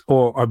abuse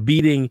or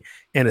beating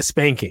and a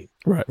spanking,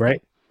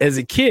 right? As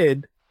a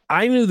kid,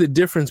 I knew the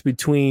difference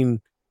between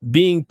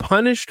being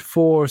punished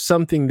for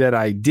something that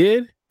I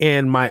did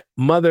and my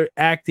mother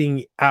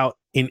acting out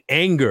in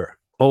anger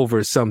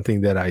over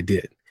something that I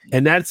did.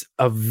 And that's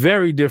a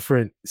very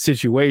different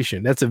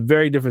situation. That's a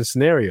very different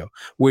scenario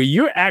where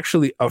you're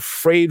actually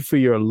afraid for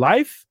your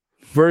life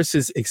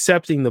versus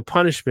accepting the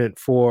punishment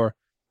for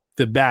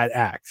the bad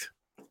act.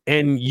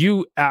 And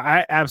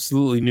I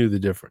absolutely knew the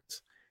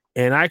difference.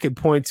 And I could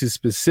point to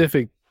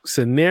specific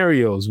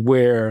scenarios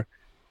where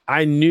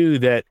I knew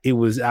that it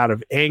was out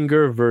of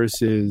anger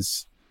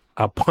versus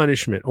a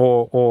punishment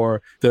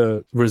or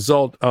the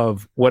result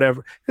of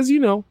whatever. Because,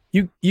 you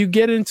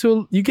get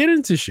into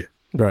shit.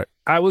 Right.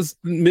 I was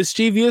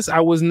mischievous. I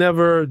was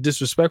never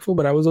disrespectful,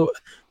 but I was,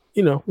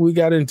 we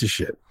got into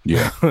shit.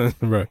 Yeah.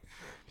 Right.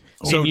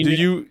 So do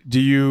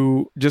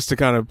you, just to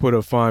kind of put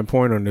a fine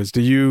point on this,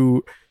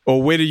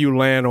 where do you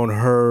land on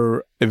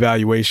her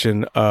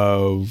evaluation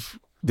of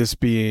this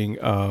being,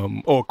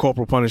 or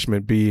corporal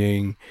punishment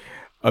being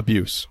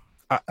abuse?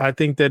 I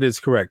think that is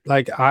correct.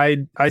 Like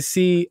I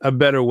see a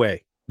better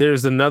way.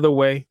 There's another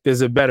way. There's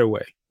a better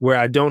way where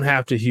I don't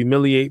have to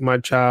humiliate my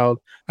child.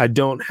 I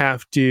don't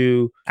have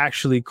to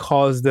actually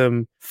cause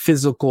them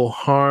physical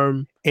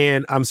harm.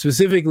 And I'm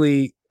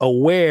specifically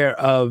aware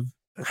of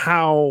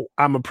how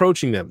I'm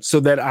approaching them so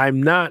that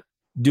I'm not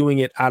doing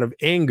it out of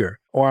anger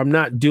or I'm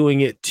not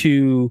doing it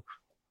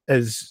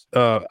as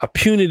a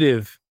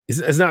punitive.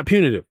 It's not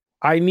punitive.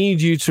 I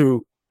need you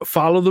to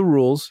follow the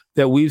rules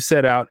that we've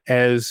set out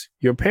as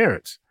your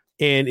parents.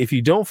 And if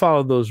you don't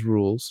follow those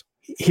rules,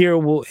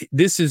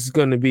 this is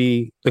going to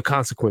be the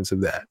consequence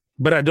of that.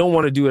 But I don't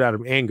want to do it out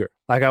of anger.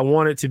 Like I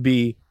want it to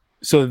be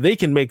so they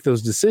can make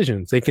those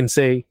decisions. They can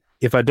say,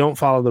 if I don't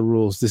follow the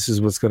rules, this is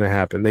what's going to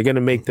happen. They're going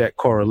to make that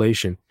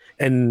correlation.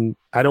 And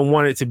I don't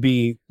want it to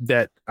be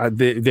that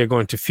they're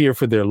going to fear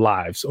for their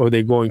lives or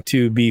they're going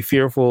to be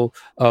fearful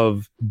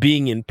of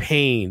being in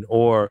pain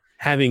or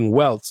having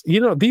welts.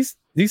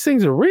 These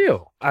things are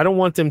real. I don't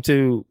want them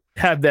to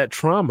have that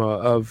trauma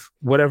of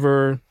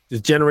whatever the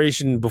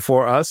generation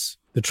before us,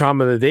 the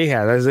trauma that they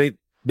had. As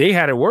they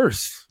had it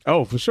worse.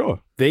 Oh, for sure.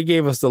 They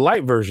gave us the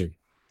light version.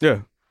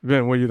 Yeah.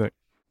 Ben, what do you think?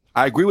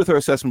 I agree with her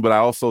assessment, but I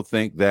also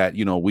think that,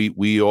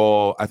 we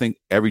all, I think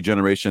every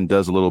generation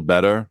does a little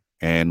better.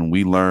 And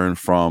we learn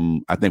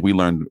we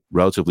learned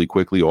relatively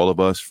quickly, all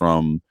of us,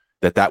 from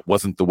that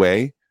wasn't the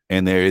way.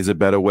 And there is a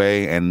better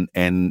way. And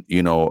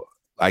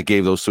I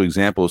gave those two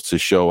examples to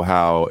show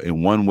how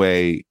in one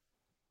way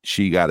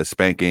she got a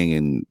spanking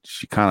and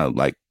she kind of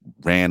like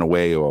ran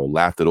away or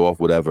laughed it off,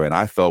 whatever. And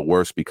I felt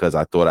worse because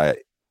I thought I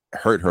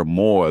hurt her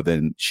more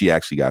than she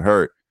actually got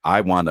hurt.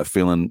 I wound up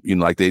feeling,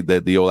 like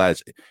the old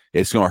adage,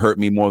 it's going to hurt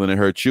me more than it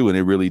hurt you. And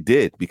it really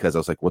did, because I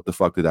was like, what the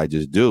fuck did I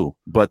just do?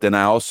 But then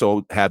I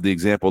also have the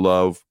example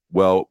of,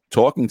 well,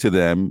 talking to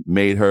them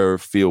made her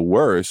feel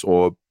worse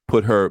or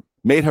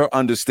made her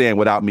understand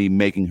without me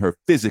making her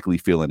physically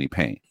feel any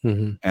pain.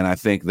 Mm-hmm. And I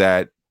think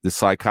that the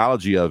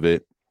psychology of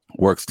it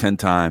works 10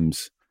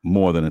 times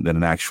more than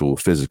an actual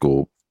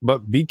physical.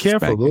 But be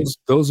careful. Spanking.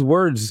 Those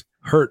words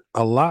hurt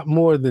a lot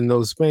more than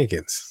those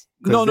spankings.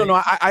 No.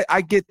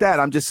 I get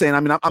that. I'm just saying,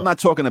 I'm not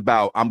talking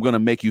about I'm going to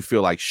make you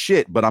feel like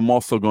shit, but I'm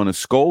also going to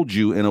scold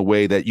you in a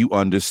way that you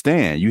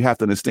understand. You have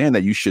to understand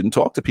that you shouldn't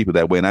talk to people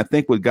that way. And I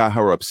think what got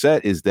her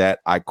upset is that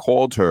I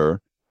called her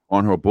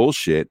on her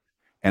bullshit.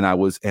 And I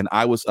was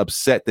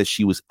upset that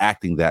she was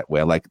acting that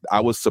way. Like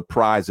I was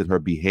surprised at her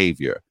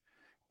behavior,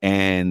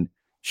 and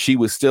she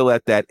was still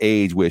at that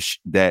age where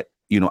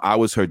I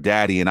was her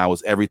daddy and I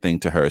was everything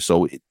to her.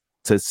 So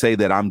to say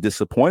that I'm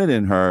disappointed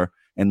in her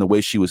and the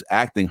way she was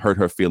acting hurt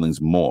her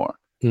feelings more.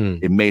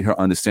 It made her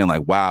understand,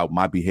 like, wow,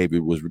 my behavior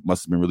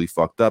must have been really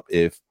fucked up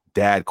if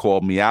dad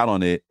called me out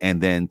on it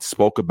and then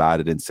spoke about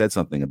it and said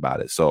something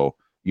about it. So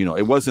You know,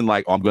 it wasn't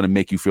like, oh, I'm going to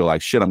make you feel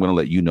like shit. I'm going to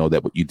let you know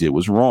that what you did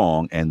was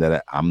wrong and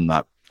that I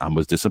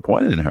was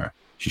disappointed in her.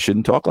 She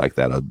shouldn't talk like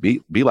that or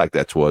be like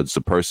that towards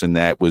the person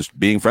that was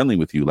being friendly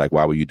with you. Like,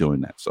 why were you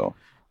doing that? So, all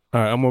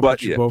right, I'm going to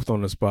put you both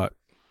on the spot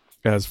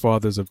as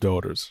fathers of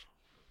daughters.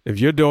 If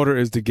your daughter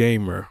is the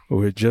gamer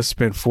who had just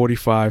spent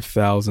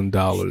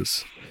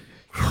 $45,000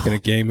 in a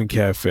gaming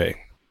cafe,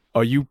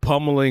 are you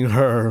pummeling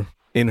her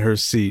in her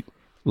seat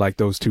like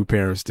those two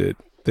parents did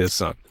their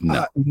son?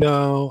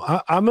 No.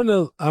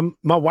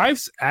 My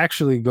wife's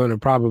actually gonna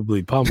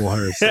probably pummel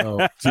her.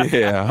 So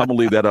yeah, I'm gonna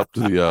leave that up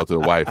to the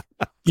wife.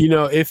 You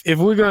know, if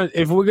we're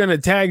gonna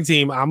tag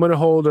team, I'm gonna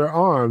hold her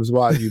arms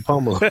while you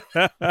pummel her.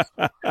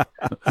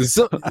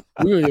 So,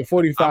 we're gonna get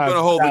 45. I'm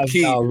gonna hold the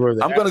key.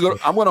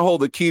 I'm gonna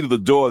hold the key to the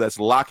door that's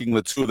locking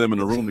the two of them in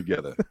the room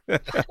together.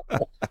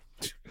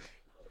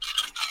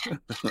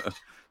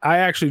 I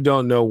actually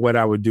don't know what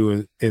I would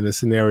do in a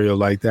scenario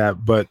like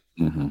that, but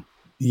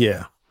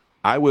yeah.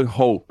 I would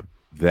hope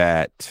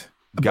that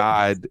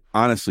God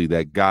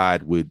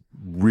would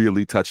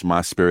really touch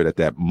my spirit at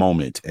that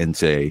moment and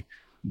say,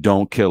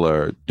 don't kill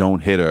her,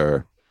 don't hit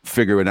her,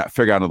 figure out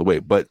another way.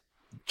 But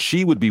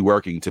she would be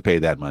working to pay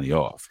that money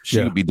off.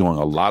 She would be doing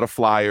a lot of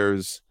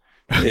flyers.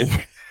 You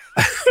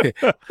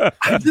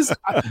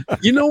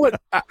know what?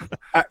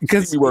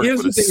 Because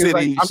here's the thing: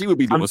 like, she would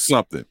be doing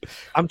something.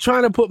 I'm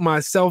trying to put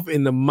myself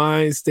in the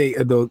mind state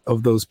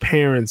of those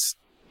parents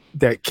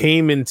that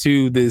came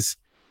into this.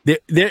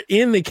 They're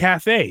in the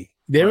cafe.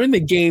 They're in the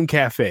game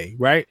cafe,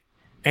 right?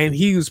 And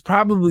he was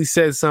probably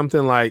said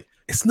something like,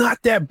 "It's not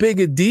that big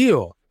a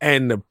deal,"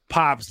 and the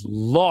pops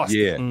lost.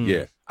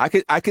 Yeah.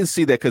 I can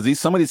see that because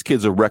some of these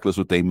kids are reckless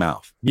with their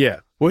mouth. Yeah.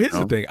 Well, here's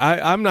the thing.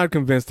 I'm not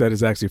convinced that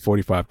it's actually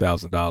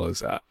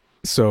 $45,000.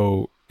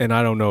 So, and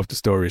I don't know if the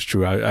story is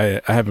true. I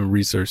haven't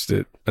researched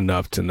it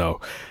enough to know.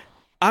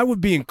 I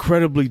would be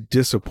incredibly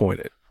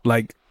disappointed.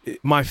 Like,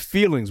 my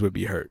feelings would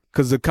be hurt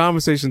because the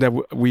conversation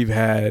that we've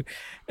had,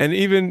 and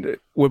even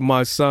with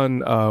my son,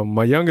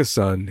 my youngest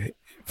son,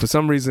 for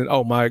some reason,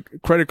 my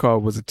credit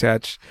card was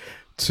attached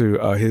to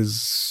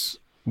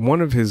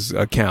one of his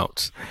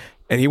accounts,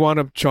 and he wound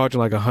up charging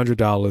like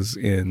 $100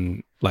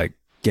 in like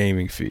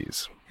gaming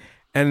fees.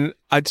 And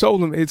I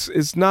told him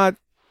it's not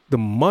the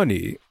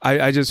money.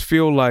 I just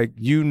feel like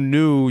you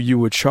knew you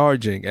were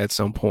charging at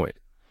some point,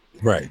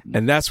 right?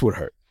 And that's what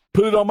hurt.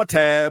 Put it on my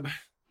tab.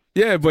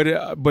 Yeah, but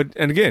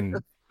and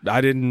again,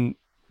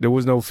 there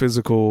was no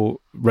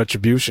physical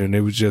retribution.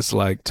 It was just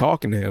like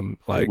talking to him.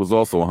 Like, it was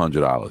also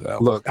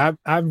 $100. Look, I've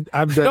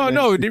done.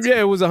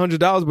 It was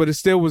 $100, but it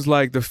still was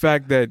like the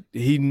fact that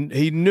he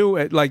knew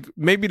it. Like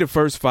maybe the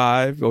first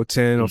 5 or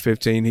 10 or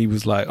 15, he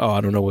was like, "Oh,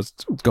 I don't know what's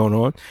going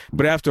on."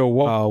 But after a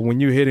while, when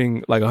you're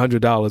hitting like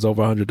 $100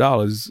 over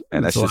 $100,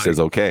 and that shit says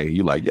okay,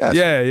 you like, yes,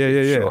 yeah.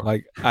 Sure.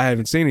 Like I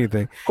haven't seen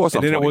anything. Of course,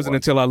 and then it wasn't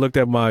until I looked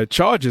at my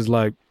charges,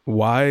 like,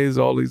 why is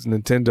all these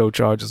Nintendo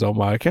charges on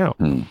my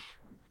account?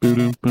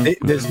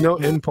 There's no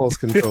impulse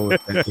control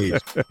at that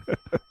age.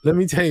 Let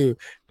me tell you.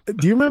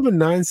 Do you remember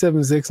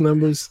 976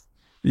 numbers?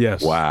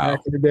 Yes. Wow. Back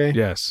in the day?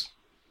 Yes.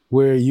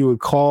 Where you would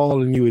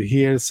call and you would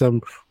hear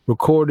some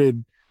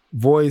recorded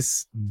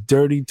voice,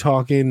 dirty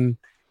talking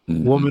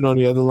woman on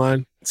the other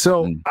line.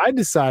 So I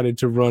decided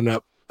to run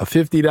up a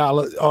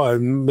 $50 or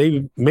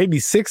maybe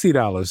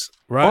 $60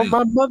 on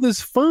my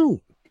mother's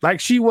phone. Like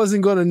she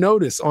wasn't going to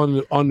notice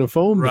on the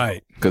phone.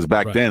 Right. Because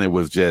back then it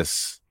was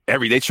just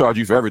they charge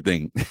you for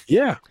everything.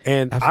 Yeah.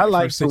 And I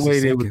liked the way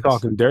they were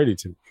talking dirty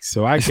to me.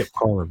 So I kept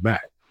calling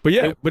back. But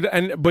yeah,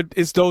 but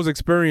it's those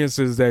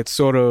experiences that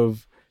sort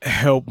of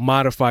help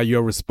modify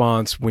your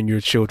response when your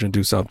children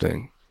do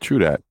something. True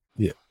that.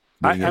 Yeah.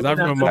 I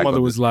remember my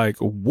mother was like,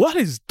 "What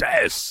is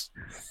this?"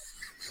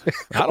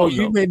 I don't know.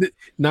 You made it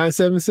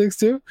 976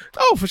 too?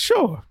 Oh, for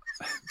sure.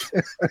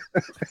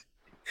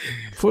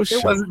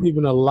 It wasn't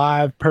even a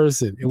live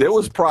person. There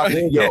was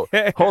probably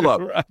hold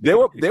up. Right.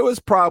 There was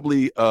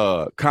probably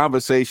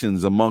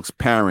conversations amongst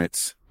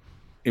parents.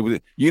 It was,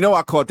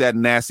 I caught that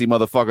nasty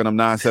motherfucker in them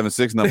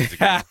 976 numbers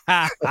again.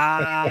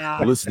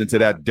 Listening to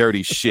that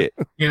dirty shit.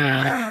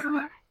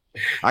 Yeah.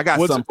 I got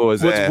something for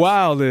his ass. What's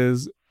wild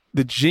is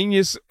the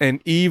genius and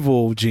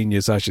evil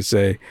genius, I should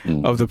say,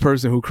 of the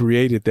person who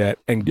created that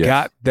and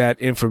got that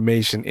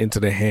information into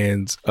the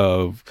hands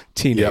of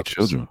teenagers.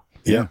 Children.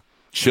 Yeah.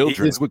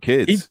 Children with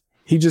kids.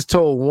 He just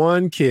told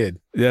one kid.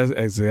 That's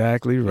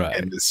exactly right.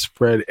 And it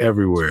spread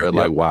everywhere. Spread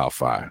like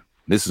wildfire.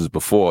 This is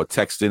before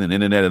texting and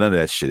internet and none of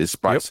that shit. It's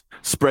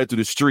spread through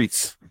the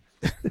streets.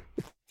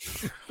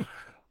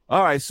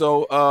 All right.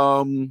 So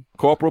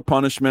corporal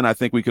punishment, I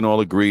think we can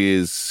all agree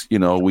is,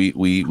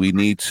 we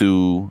need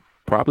to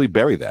probably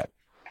bury that.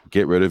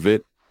 Get rid of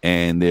it.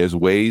 And there's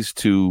ways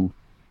to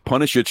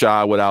punish your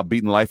child without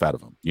beating the life out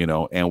of them,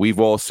 and we've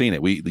all seen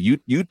it.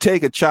 You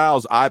take a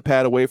child's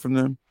iPad away from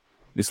them,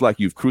 it's like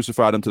you've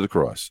crucified them to the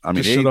cross. I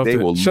mean, they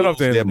will shut off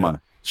their mind.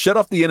 Shut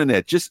off the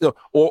internet. Just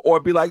or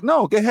be like,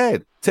 no, go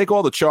ahead, take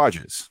all the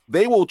charges.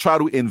 They will try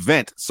to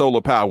invent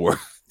solar power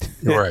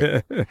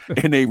right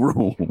in a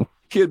room.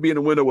 Kid be in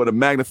the window with a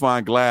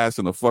magnifying glass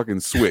and a fucking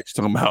switch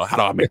talking about how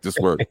do I make this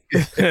work?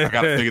 I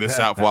gotta figure this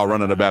out before I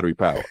run out of battery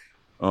power.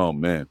 Oh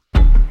man.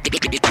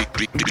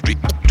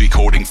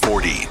 Decoding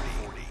 40.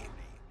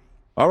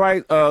 All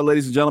right,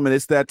 ladies and gentlemen,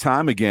 it's that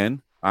time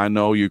again. I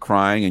know you're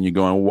crying and you're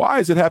going, why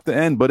does it have to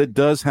end? But it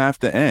does have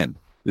to end.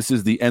 This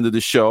is the end of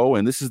the show,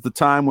 and this is the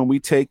time when we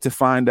take to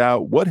find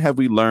out what have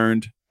we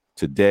learned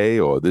today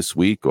or this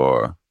week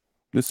or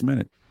this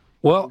minute.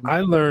 Well, I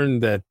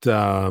learned that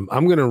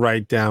I'm going to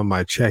write down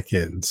my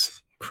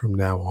check-ins from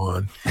now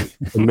on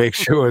to make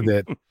sure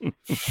that,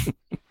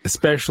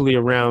 especially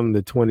around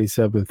the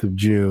 27th of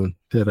June,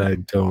 that I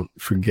don't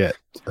forget.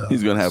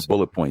 He's going to have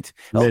bullet points.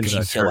 Okay,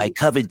 so I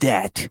covered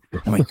that.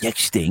 All right,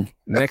 next thing.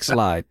 Next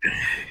slide.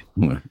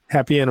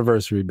 Happy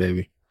anniversary,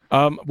 baby.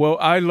 Well,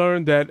 I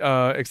learned that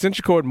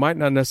extension cord might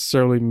not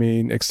necessarily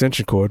mean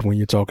extension cord when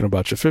you're talking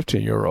about your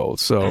 15-year-old.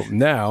 So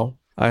now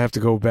I have to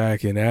go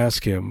back and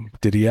ask him,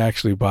 did he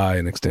actually buy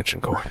an extension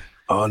cord?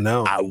 Oh,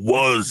 no. I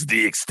was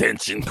the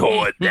extension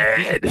cord,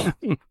 Dad.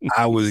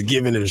 I was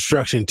given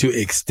instruction to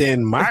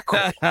extend my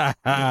cord.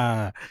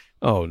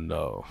 Oh,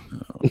 no.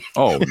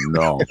 Oh,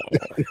 no.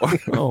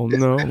 Oh,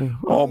 no.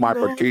 Oh, my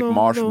petite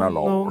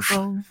marshmallows.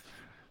 No.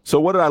 So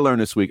what did I learn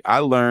this week? I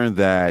learned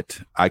that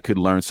I could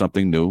learn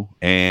something new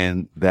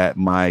and that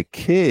my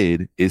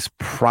kid is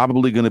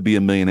probably going to be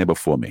a millionaire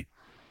before me.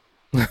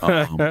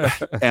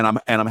 And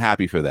I'm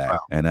happy for that. Wow.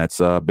 And that's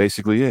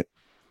basically it.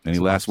 Any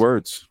last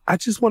words? I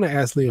just want to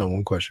ask Leon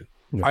one question.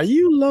 Yeah. Are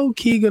you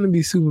low-key going to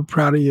be super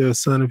proud of your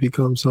son if he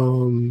comes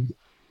home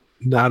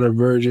not a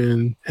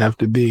virgin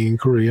after being in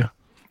Korea?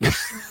 Okay.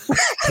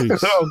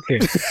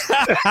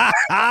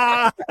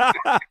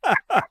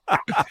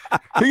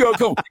 He gonna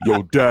come.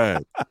 Yo,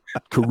 Dad,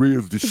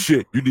 Korea's the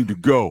shit. You need to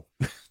go.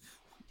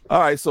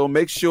 All right, so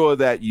make sure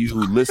that you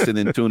listen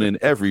and tune in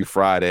every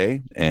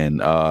Friday.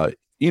 And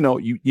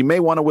you may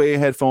want to wear your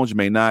headphones, you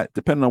may not,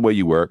 depending on where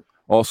you work.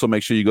 Also,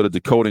 make sure you go to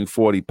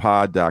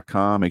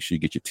decoding40pod.com. Make sure you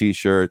get your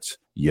t-shirts,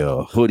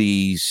 your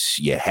hoodies,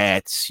 your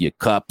hats, your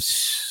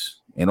cups,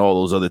 and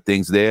all those other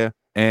things there.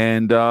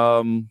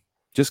 And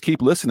just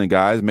keep listening,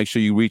 guys. Make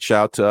sure you reach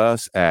out to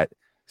us at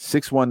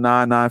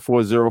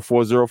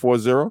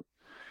 619-940-4040.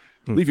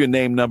 Leave your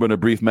name, number, and a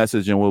brief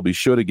message, and we'll be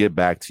sure to get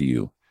back to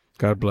you.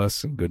 God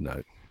bless and good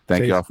night.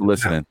 Thank y'all for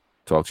listening.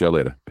 Talk to y'all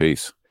later.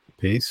 Peace.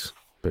 Peace.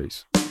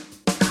 Peace.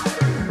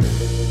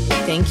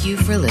 Thank you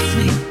for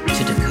listening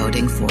to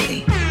Decoding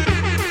 40.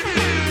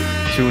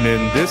 Tune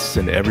in this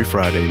and every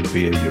Friday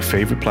via your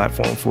favorite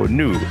platform for a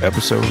new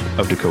episode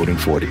of Decoding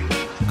 40.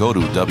 Go to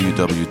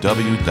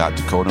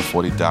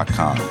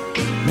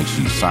www.decoding40.com. Make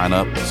sure you sign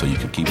up so you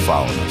can keep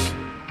following us.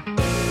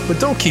 But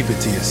don't keep it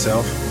to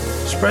yourself.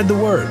 Spread the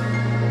word.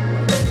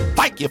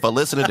 Thank you for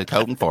listening to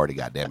Decoding 40,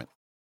 goddammit.